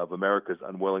of America's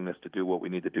unwillingness to do what we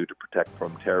need to do to protect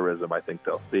from terrorism, I think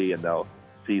they'll see, and they'll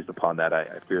seize upon that.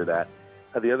 I fear that.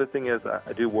 The other thing is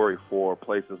I do worry for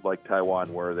places like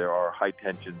Taiwan where there are high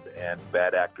tensions and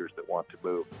bad actors that want to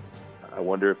move. I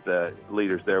wonder if the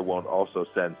leaders there won't also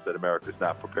sense that America is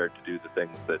not prepared to do the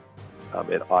things that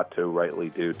it ought to rightly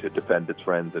do to defend its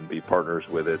friends and be partners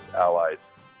with its allies,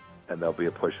 and there'll be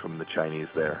a push from the Chinese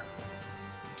there.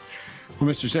 Well,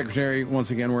 Mr. Secretary,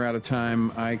 once again, we're out of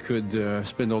time. I could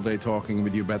spend all day talking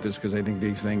with you about this because I think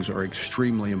these things are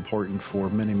extremely important for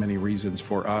many, many reasons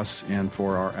for us and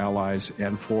for our allies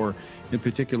and for, in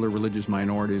particular, religious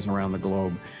minorities around the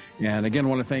globe. And again, I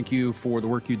want to thank you for the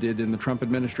work you did in the Trump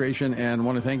administration and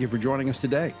want to thank you for joining us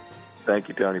today. Thank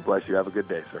you, Tony. Bless you. Have a good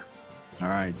day, sir. All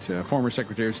right. Former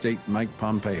Secretary of State Mike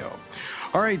Pompeo.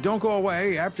 All right. Don't go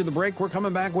away. After the break, we're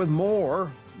coming back with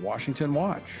more Washington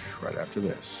Watch right after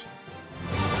this.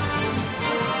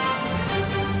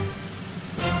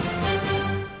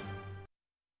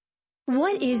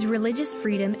 What is religious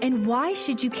freedom and why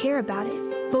should you care about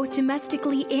it, both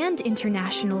domestically and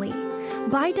internationally?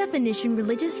 By definition,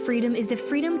 religious freedom is the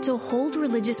freedom to hold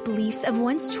religious beliefs of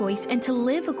one's choice and to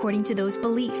live according to those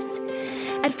beliefs.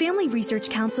 At Family Research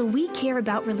Council, we care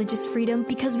about religious freedom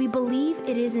because we believe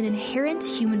it is an inherent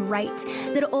human right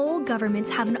that all governments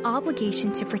have an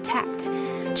obligation to protect.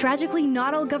 Tragically,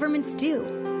 not all governments do.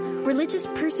 Religious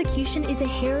persecution is a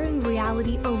harrowing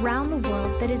reality around the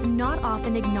world that is not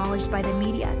often acknowledged by the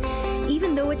media,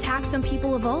 even though attacks on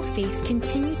people of all faiths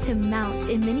continue to mount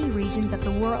in many regions of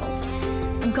the world.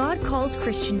 God calls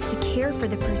Christians to care for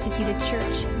the persecuted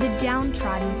church, the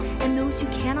downtrodden, and those who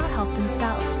cannot help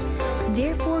themselves.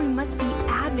 Therefore, we must be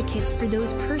advocates for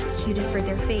those persecuted for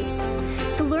their faith.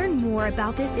 To learn more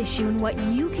about this issue and what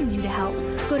you can do to help,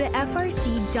 go to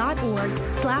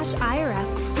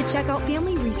frc.org/IRF to check out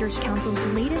Family Research Council's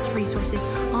latest resources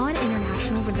on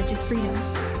international religious freedom.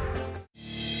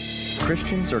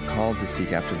 Christians are called to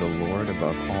seek after the Lord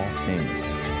above all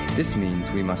things. This means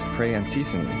we must pray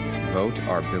unceasingly, vote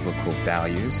our biblical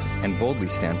values, and boldly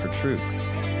stand for truth.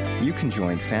 You can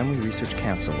join Family Research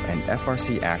Council and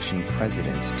FRC Action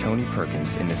President Tony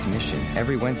Perkins in this mission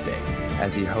every Wednesday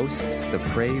as he hosts the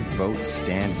Pray, Vote,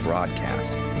 Stand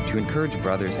broadcast to encourage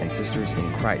brothers and sisters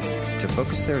in Christ to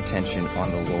focus their attention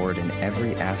on the Lord in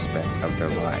every aspect of their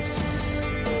lives.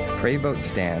 Pray, Vote,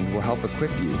 Stand will help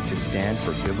equip you to stand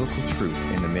for biblical truth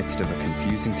in the midst of a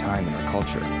confusing time in our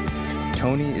culture.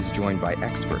 Tony is joined by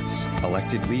experts,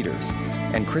 elected leaders,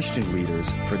 and Christian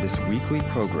leaders for this weekly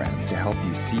program to help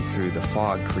you see through the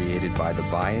fog created by the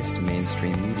biased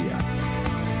mainstream media.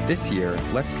 This year,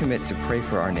 let's commit to pray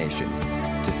for our nation,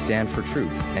 to stand for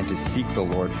truth, and to seek the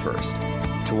Lord first.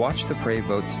 To watch the Pray,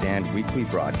 Vote, Stand weekly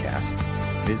broadcasts,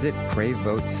 visit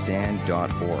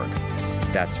PrayVoteStand.org.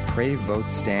 That's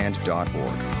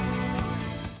PrayVoteStand.org.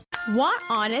 Want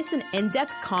honest and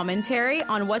in-depth commentary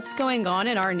on what's going on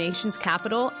in our nation's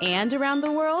capital and around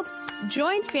the world?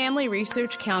 Join Family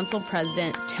Research Council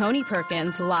President Tony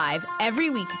Perkins live every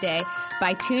weekday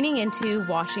by tuning into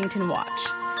Washington Watch.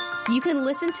 You can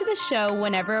listen to the show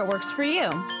whenever it works for you.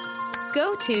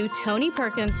 Go to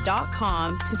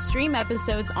TonyPerkins.com to stream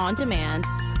episodes on demand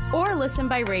or listen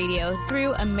by radio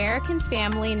through American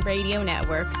Family Radio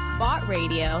Network, Bott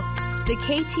Radio, the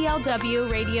KTLW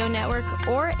Radio Network,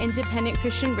 or independent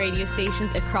Christian radio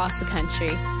stations across the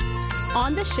country.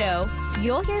 On the show,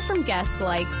 you'll hear from guests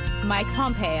like Mike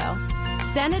Pompeo,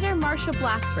 Senator Marsha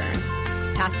Blackburn,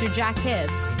 Pastor Jack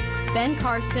Hibbs, Ben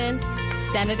Carson,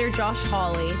 Senator Josh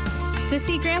Hawley,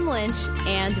 Sissy Graham Lynch,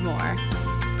 and more.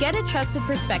 Get a trusted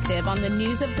perspective on the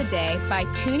news of the day by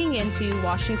tuning into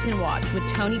Washington Watch with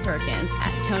Tony Perkins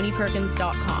at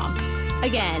TonyPerkins.com.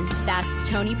 Again, that's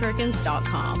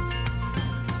TonyPerkins.com.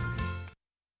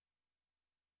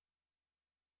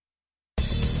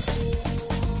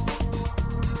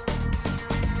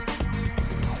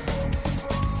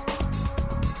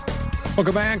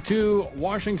 Welcome back to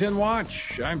Washington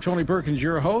Watch. I'm Tony Perkins,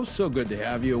 your host. So good to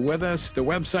have you with us. The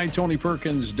website,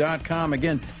 TonyPerkins.com.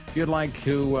 Again, if you'd like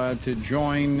to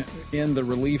join in the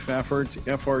relief effort,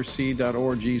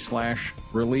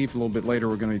 frc.org/relief. A little bit later,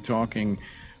 we're going to be talking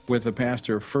with the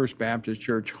pastor of First Baptist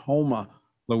Church, Houma,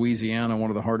 Louisiana,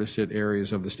 one of the hardest hit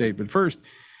areas of the state. But first,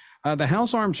 the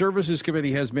House Armed Services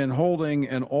Committee has been holding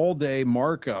an all-day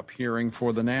markup hearing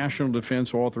for the National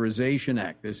Defense Authorization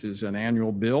Act. This is an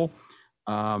annual bill.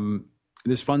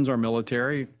 This funds our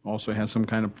military, also has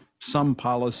some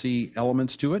policy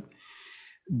elements to it.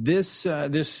 This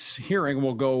hearing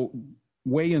will go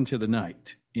way into the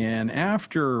night. And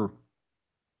after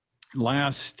the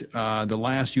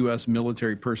last U.S.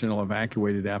 military personnel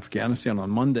evacuated Afghanistan on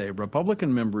Monday,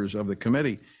 Republican members of the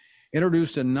committee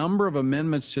introduced a number of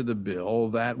amendments to the bill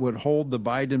that would hold the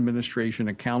Biden administration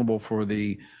accountable for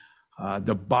the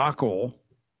debacle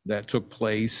that took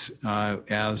place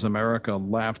as America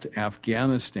left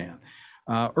Afghanistan.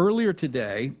 Earlier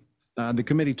today, the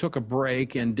committee took a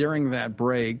break, and during that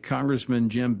break, Congressman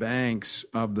Jim Banks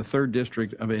of the 3rd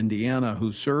District of Indiana,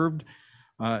 who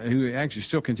actually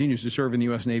still continues to serve in the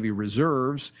U.S. Navy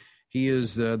Reserves. He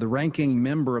is the ranking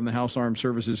member of the House Armed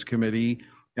Services Committee,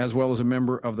 as well as a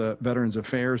member of the Veterans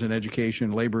Affairs and Education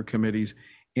and Labor Committees,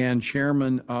 and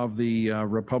chairman of the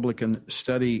Republican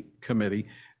Study Committee.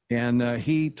 And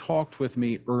he talked with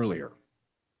me earlier.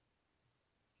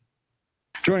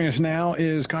 Joining us now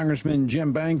is Congressman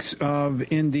Jim Banks of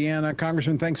Indiana.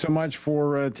 Congressman, thanks so much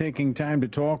for taking time to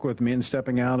talk with me and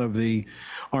stepping out of the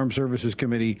Armed Services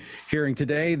Committee hearing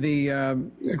today. The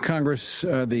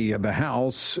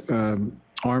House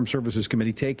Armed Services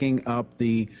Committee taking up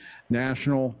the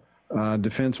National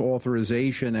Defense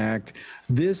Authorization Act.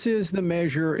 This is the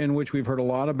measure in which we've heard a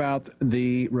lot about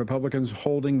the Republicans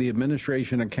holding the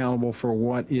administration accountable for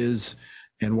what is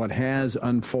and what has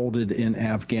unfolded in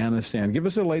Afghanistan. Give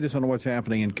us the latest on what's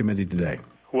happening in committee today.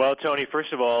 Well, Tony,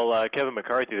 first of all, Kevin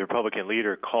McCarthy, the Republican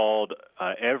leader, called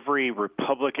every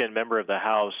Republican member of the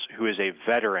House who is a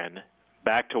veteran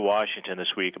back to Washington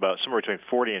this week, about somewhere between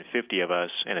 40 and 50 of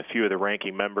us, and a few of the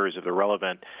ranking members of the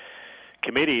relevant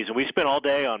committees. And we spent all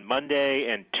day on Monday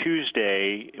and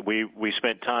Tuesday. We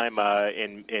spent time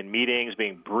in meetings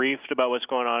being briefed about what's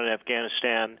going on in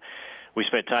Afghanistan. We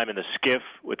spent time in the SCIF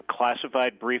with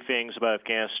classified briefings about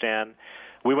Afghanistan.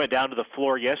 We went down to the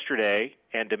floor yesterday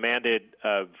and demanded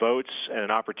votes and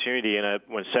an opportunity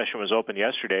when session was open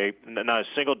yesterday. Not a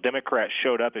single Democrat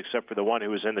showed up except for the one who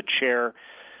was in the chair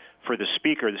for the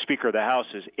Speaker. The Speaker of the House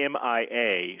is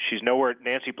MIA. She's nowhere.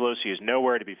 Nancy Pelosi is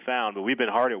nowhere to be found, but we've been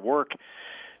hard at work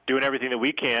doing everything that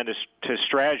we can to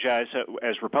strategize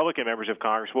as Republican members of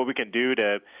Congress what we can do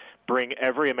to bring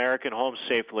every American home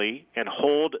safely and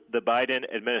hold the Biden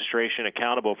administration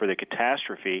accountable for the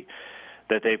catastrophe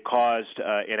that they've caused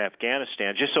in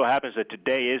Afghanistan. Just so happens that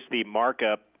today is the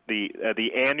markup,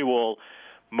 the annual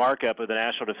markup of the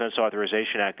National Defense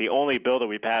Authorization Act, the only bill that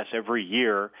we pass every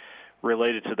year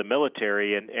related to the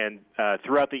military. And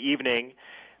throughout the evening,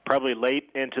 probably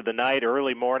late into the night,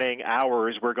 early morning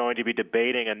hours, we're going to be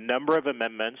debating a number of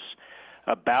amendments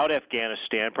about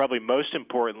Afghanistan, probably most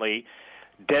importantly,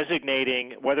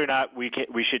 designating whether or not we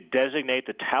should designate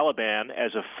the Taliban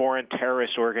as a foreign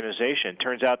terrorist organization.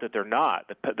 Turns out that they're not.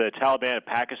 The Taliban of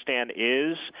Pakistan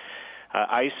is,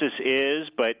 ISIS is,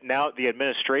 but now the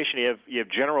administration, you have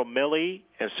General Milley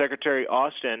and Secretary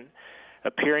Austin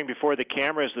appearing before the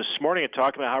cameras this morning and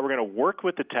talking about how we're going to work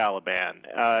with the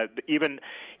Taliban. Even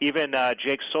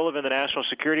Jake Sullivan, the National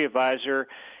Security Advisor,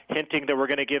 hinting that we're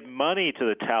going to give money to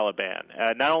the Taliban.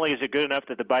 Not only is it good enough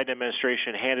that the Biden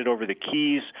administration handed over the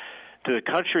keys to the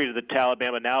country to the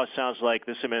Taliban, but now it sounds like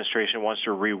this administration wants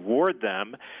to reward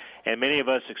them. And many of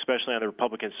us, especially on the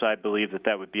Republican side, believe that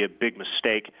that would be a big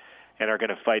mistake and are going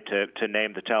to fight to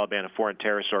name the Taliban a foreign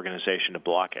terrorist organization to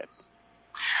block it.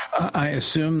 I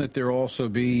assume that there will also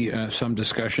be some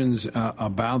discussions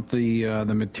about the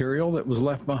material that was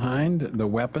left behind, the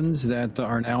weapons that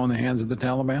are now in the hands of the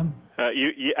Taliban?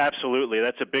 Absolutely.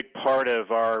 That's a big part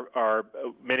of our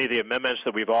many of the amendments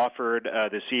that we've offered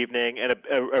this evening, and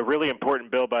a really important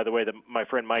bill, by the way, that my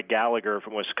friend Mike Gallagher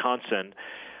from Wisconsin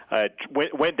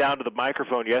went down to the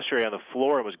microphone yesterday on the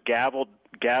floor and was gavelled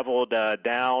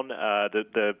down.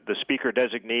 The speaker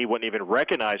designee wouldn't even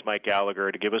recognize Mike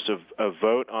Gallagher to give us a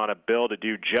vote on a bill to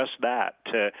do just that,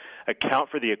 to account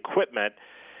for the equipment.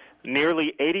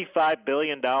 Nearly $85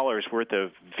 billion worth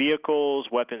of vehicles,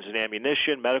 weapons and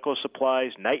ammunition, medical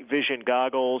supplies, night vision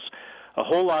goggles, a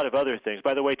whole lot of other things.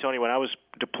 By the way, Tony, when I was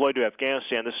deployed to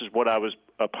Afghanistan, this is what I was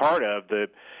a part of, the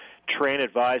train,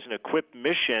 advise, and equip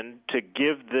mission to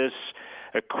give this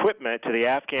equipment to the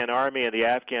Afghan army and the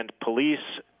Afghan police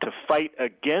to fight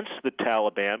against the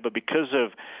Taliban. But because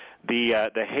of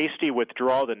the hasty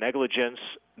withdrawal, the negligence,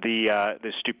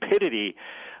 the stupidity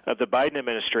of the Biden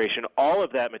administration, all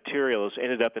of that material has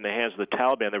ended up in the hands of the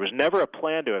Taliban. There was never a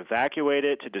plan to evacuate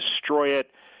it, to destroy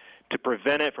it, to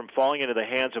prevent it from falling into the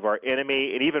hands of our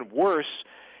enemy. And even worse,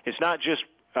 it's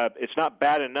not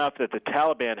bad enough that the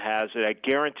Taliban has it. I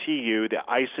guarantee you the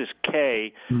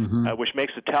ISIS-K, which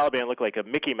makes the Taliban look like a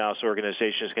Mickey Mouse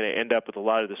organization, is going to end up with a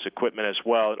lot of this equipment as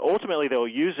well. And ultimately they'll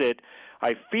use it,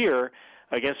 I fear,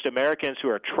 against Americans who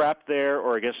are trapped there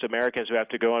or against Americans who have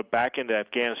to go back into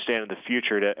Afghanistan in the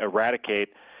future to eradicate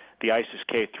the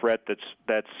ISIS-K threat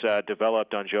that's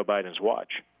developed on Joe Biden's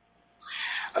watch.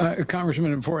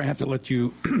 Congressman, before I have to let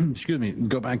you,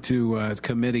 go back to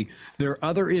committee, there are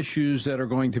other issues that are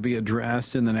going to be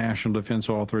addressed in the National Defense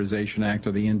Authorization Act,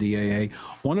 or the NDAA,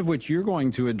 one of which you're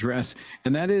going to address,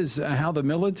 and that is how the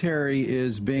military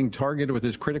is being targeted with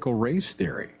this critical race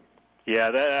theory. Yeah,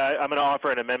 I'm going to offer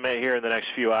an amendment here in the next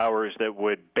few hours that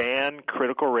would ban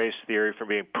critical race theory from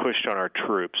being pushed on our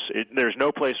troops. There's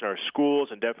no place in our schools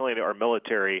and definitely in our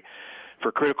military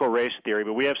for critical race theory,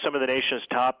 but we have some of the nation's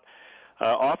top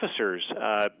officers.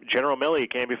 General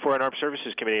Milley came before an Armed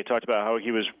Services Committee and talked about how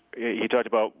he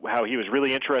was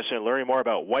really interested in learning more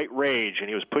about white rage, and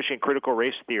he was pushing critical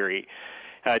race theory.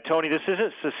 Tony, this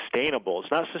isn't sustainable.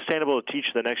 It's not sustainable to teach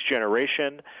the next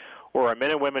generation or our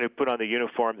men and women who put on the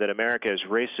uniform that America is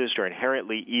racist or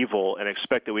inherently evil and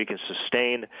expect that we can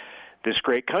sustain this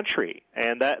great country.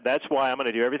 And that's why I'm going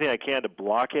to do everything I can to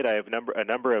block it. I have a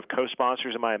number of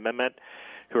co-sponsors in my amendment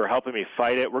who are helping me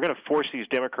fight it. We're going to force these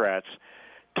Democrats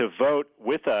to vote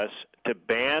with us to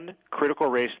ban critical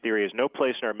race theory. There's no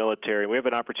place in our military. We have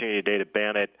an opportunity today to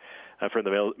ban it from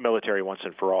the military once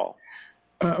and for all.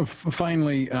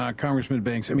 Finally, Congressman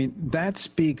Banks, I mean, that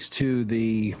speaks to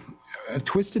the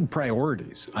twisted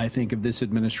priorities, I think, of this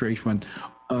administration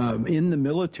in the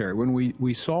military. When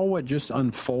we saw what just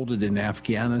unfolded in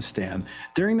Afghanistan,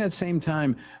 during that same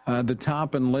time, the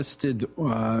top enlisted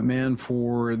man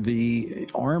for the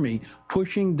Army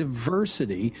pushing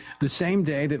diversity the same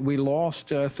day that we lost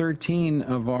 13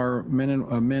 of our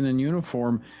men in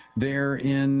uniform there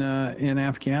in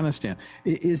Afghanistan.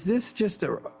 Is this just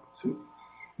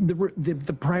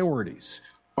the priorities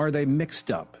are they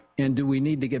mixed up? And do we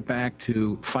need to get back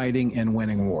to fighting and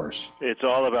winning wars? It's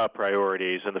all about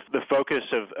priorities, and the focus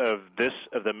of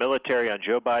the military on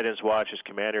Joe Biden's watch as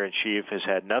commander-in-chief has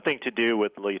had nothing to do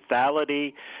with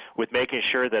lethality, with making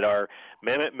sure that our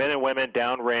men and women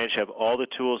downrange have all the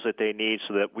tools that they need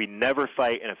so that we never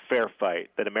fight in a fair fight,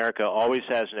 that America always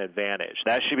has an advantage.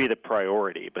 That should be the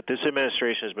priority. But this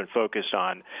administration has been focused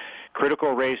on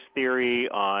critical race theory,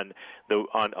 on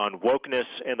wokeness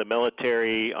in the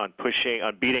military, on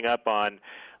beating up on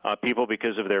people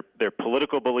because of their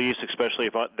political beliefs, especially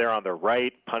if they're on the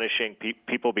right, punishing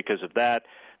people because of that.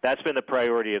 That's been the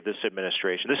priority of this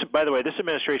administration. By the way, this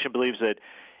administration believes that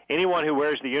anyone who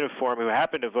wears the uniform who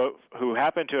happened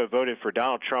to have voted for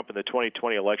Donald Trump in the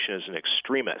 2020 election is an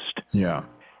extremist. Yeah.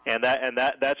 And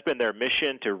that's been their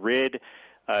mission, to rid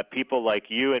people like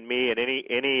you and me and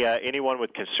anyone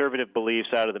with conservative beliefs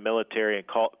out of the military and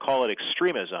call it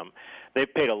extremism.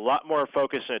 They've paid a lot more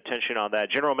focus and attention on that.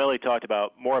 General Milley talked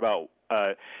more about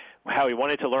how he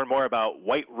wanted to learn more about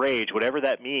white rage, whatever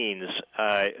that means,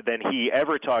 than he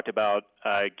ever talked about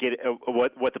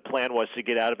what the plan was to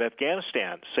get out of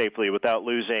Afghanistan safely without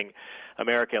losing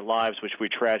American lives, which we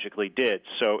tragically did.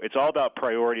 So it's all about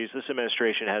priorities. This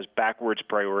administration has backwards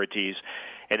priorities,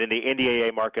 and in the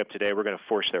NDAA markup today, we're going to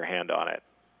force their hand on it.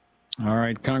 All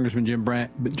right, Congressman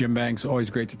Jim Banks, always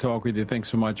great to talk with you. Thanks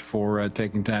so much for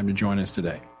taking time to join us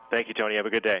today. Thank you, Tony. Have a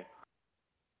good day.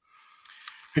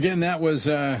 Again, that was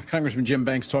Congressman Jim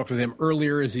Banks. Talked with him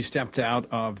earlier as he stepped out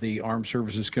of the Armed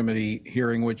Services Committee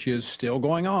hearing, which is still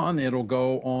going on. It'll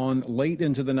go on late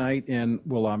into the night, and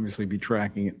we'll obviously be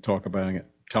tracking it, talk about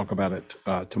it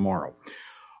tomorrow.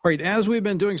 All right, as we've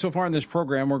been doing so far in this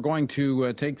program, we're going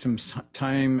to take some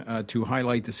time to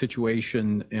highlight the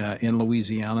situation in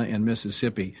Louisiana and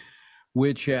Mississippi,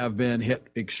 which have been hit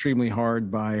extremely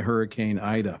hard by Hurricane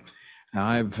Ida.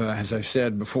 Now, as I've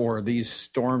said before, these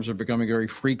storms are becoming very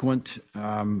frequent,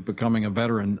 becoming a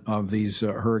veteran of these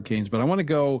hurricanes. But I want to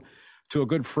go to a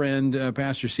good friend,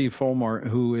 Pastor Steve Fulmer,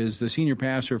 who is the senior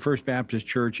pastor of First Baptist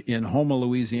Church in Houma,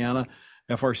 Louisiana.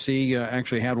 FRC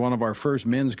actually had one of our first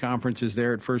men's conferences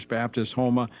there at First Baptist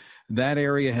Houma. That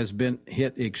area has been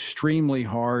hit extremely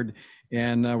hard,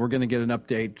 and we're going to get an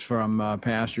update from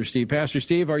Pastor Steve. Pastor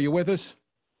Steve, are you with us?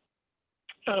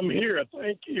 I'm here.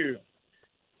 Thank you.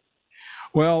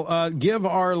 Well, give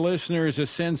our listeners a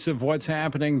sense of what's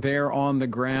happening there on the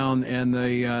ground and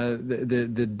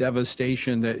the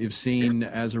devastation that you've seen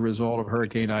as a result of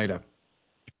Hurricane Ida.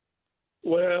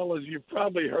 Well, as you've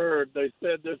probably heard, they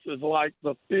said this is like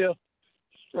the fifth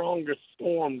strongest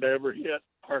storm to ever hit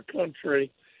our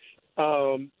country.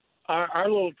 Our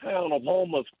little town of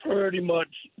Houma is pretty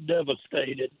much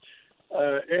devastated.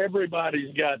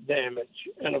 Everybody's got damage,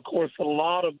 and of course, a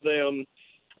lot of them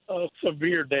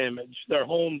severe damage. Their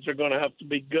homes are going to have to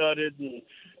be gutted and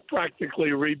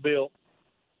practically rebuilt.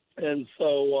 And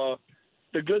so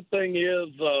the good thing is,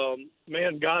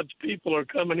 man, God's people are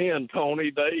coming in,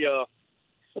 Tony. They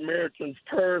Samaritan's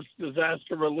Purse,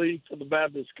 Disaster Relief for the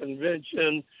Baptist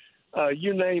Convention,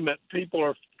 you name it, people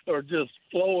are just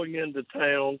flowing into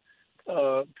town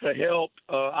to help.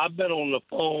 I've been on the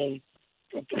phone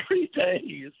for 3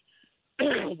 days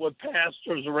with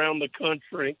pastors around the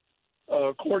country,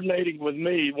 coordinating with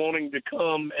me, wanting to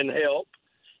come and help.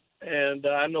 And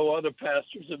I know other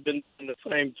pastors have been doing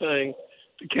the same thing.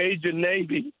 The Cajun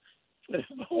Navy is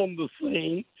on the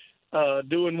scene,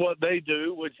 doing what they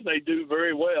do, which they do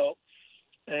very well.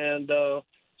 And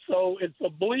so it's a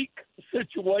bleak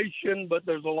situation, but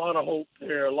there's a lot of hope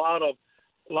there. A lot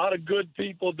of good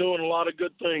people doing a lot of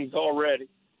good things already.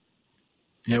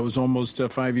 Yeah, it was almost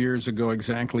 5 years ago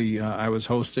exactly. I was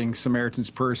hosting Samaritan's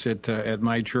Purse at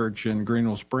my church in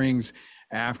Greenville Springs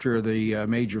after the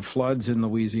major floods in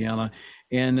Louisiana.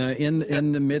 And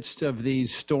in the midst of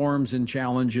these storms and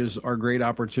challenges are great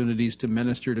opportunities to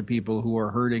minister to people who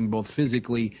are hurting both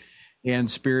physically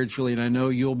and spiritually. And I know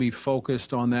you'll be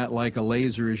focused on that like a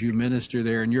laser as you minister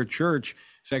there. And your church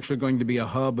is actually going to be a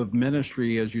hub of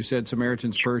ministry. As you said,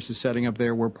 Samaritan's Purse is setting up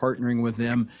there. We're partnering with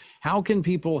them. How can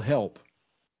people help?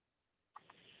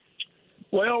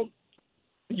 Well,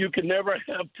 you can never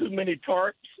have too many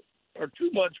tarps or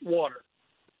too much water.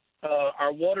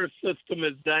 Our water system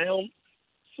is down,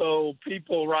 so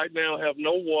people right now have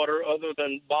no water other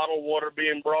than bottled water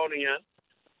being brought in,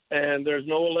 and there's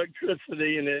no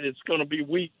electricity, and it's going to be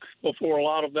weeks before a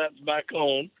lot of that's back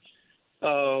on.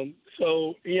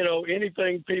 So,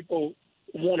 anything people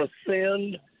want to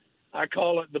send, I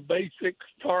call it the basics,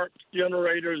 tarps,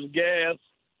 generators, gas,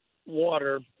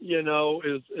 water,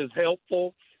 is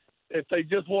helpful. If they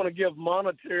just want to give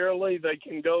monetarily, they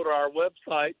can go to our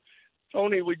website,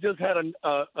 Tony, we just had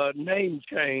a name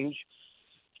change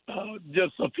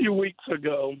just a few weeks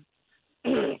ago.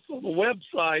 So the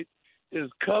website is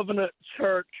Covenant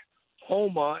Church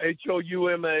Houma,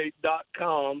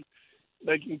 HOUMA.com.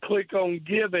 They can click on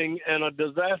giving, and a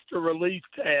disaster relief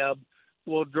tab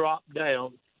will drop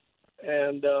down.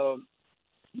 And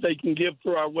they can give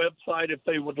through our website if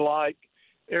they would like.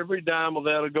 Every dime of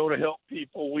that will go to help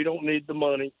people. We don't need the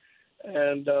money.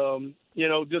 And,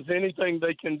 just anything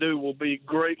they can do will be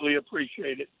greatly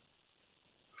appreciated.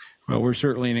 Well, we're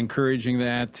certainly encouraging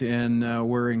that, and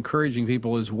we're encouraging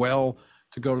people as well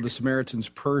to go to the Samaritan's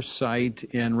Purse site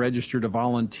and register to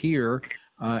volunteer.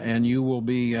 And you will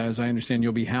be, as I understand,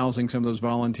 you'll be housing some of those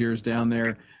volunteers down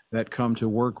there that come to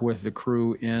work with the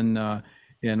crew in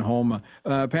Houma.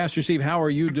 Pastor Steve, how are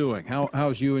you doing? How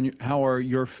are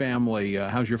your family?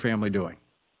 How's your family doing?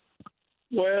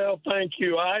 Well, thank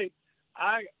you. I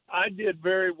did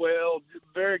very well.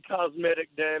 Very cosmetic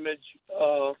damage.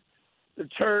 The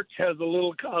church has a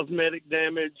little cosmetic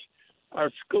damage.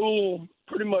 Our school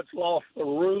pretty much lost the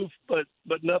roof, but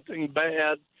nothing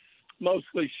bad.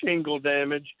 Mostly shingle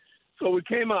damage. So we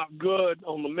came out good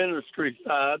on the ministry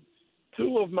side.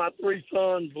 2 of my 3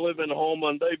 sons live in Houma,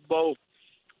 and they both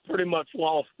pretty much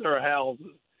lost their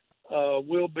houses.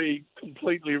 We'll be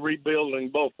completely rebuilding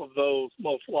both of those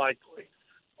most likely.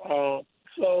 So,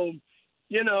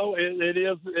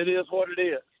 it is what it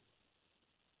is.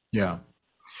 Yeah.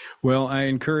 Well, I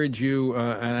encourage you,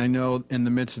 and I know in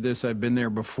the midst of this, I've been there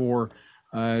before.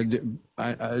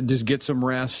 Just get some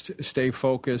rest, stay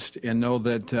focused, and know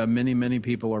that many, many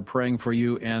people are praying for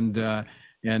you, and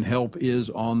help is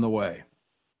on the way.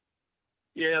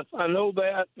 Yes, I know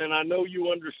that, and I know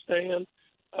you understand.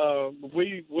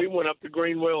 We went up to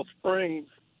Greenwell Springs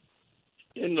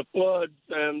in the floods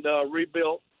and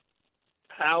rebuilt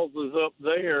houses up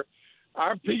there.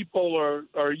 Our people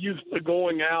are used to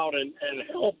going out and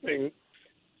helping,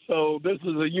 so this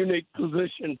is a unique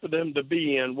position for them to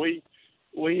be in. We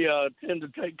tend to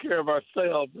take care of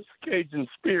ourselves. It's Cajun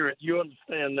spirit. You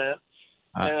understand that?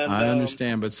 I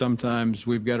understand, but sometimes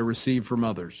we've got to receive from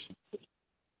others.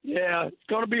 Yeah, it's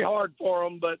going to be hard for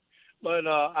them, but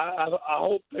I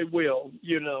hope they will,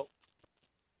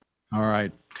 All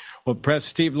right. Well, Pastor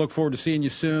Steve, look forward to seeing you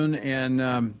soon,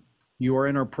 and you are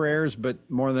in our prayers, but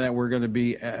more than that, we're going to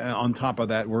be, on top of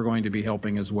that, we're going to be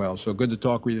helping as well. So good to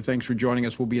talk with you. Thanks for joining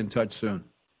us. We'll be in touch soon.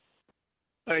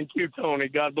 Thank you, Tony.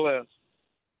 God bless.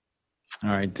 All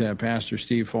right, Pastor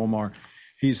Steve Fulmar.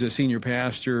 He's the senior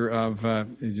pastor of,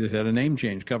 he just had a name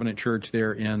change, Covenant Church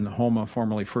there in Houma,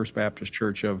 formerly First Baptist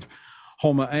Church of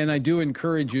Houma. And I do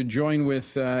encourage you, join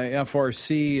with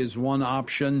FRC is one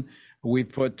option. We've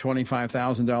put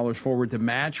 $25,000 forward to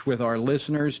match with our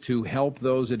listeners to help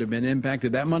those that have been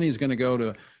impacted. That money is going to go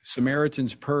to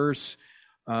Samaritan's Purse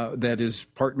that is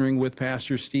partnering with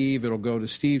Pastor Steve. It'll go to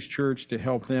Steve's church to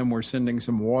help them. We're sending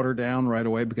some water down right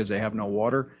away because they have no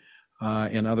water.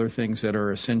 And other things that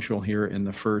are essential here in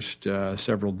the first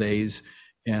several days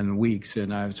and weeks.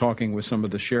 And I was talking with some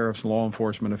of the sheriffs, law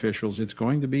enforcement officials. It's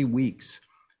going to be weeks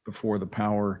before the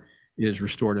power is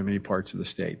restored in many parts of the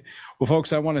state. Well,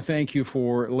 folks, I want to thank you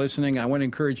for listening. I want to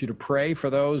encourage you to pray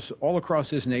for those all across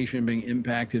this nation being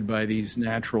impacted by these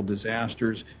natural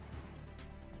disasters.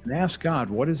 And ask God,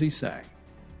 what does he say?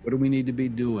 What do we need to be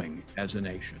doing as a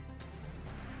nation?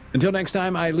 Until next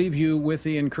time, I leave you with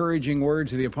the encouraging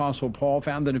words of the Apostle Paul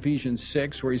found in Ephesians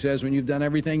 6, where he says, when you've done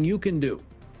everything you can do,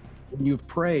 when you've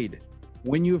prayed,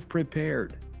 when you've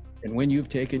prepared, and when you've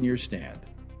taken your stand,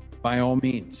 by all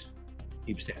means,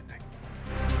 keep standing.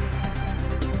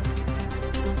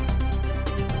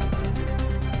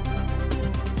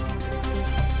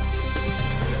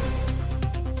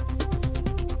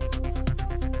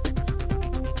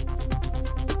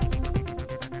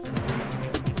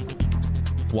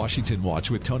 Washington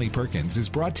Watch with Tony Perkins is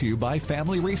brought to you by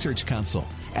Family Research Council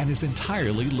and is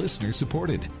entirely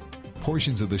listener-supported.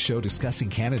 Portions of the show discussing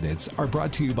candidates are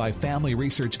brought to you by Family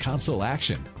Research Council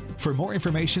Action. For more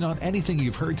information on anything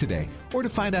you've heard today, or to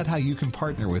find out how you can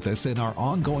partner with us in our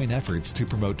ongoing efforts to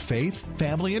promote faith,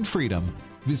 family, and freedom,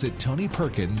 visit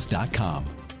TonyPerkins.com.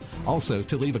 Also,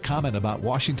 to leave a comment about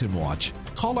Washington Watch,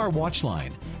 call our watch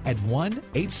line at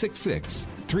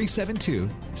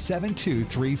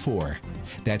 1-866-372-7234.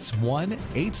 That's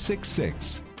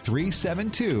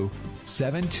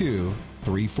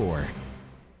 1-866-372-7234.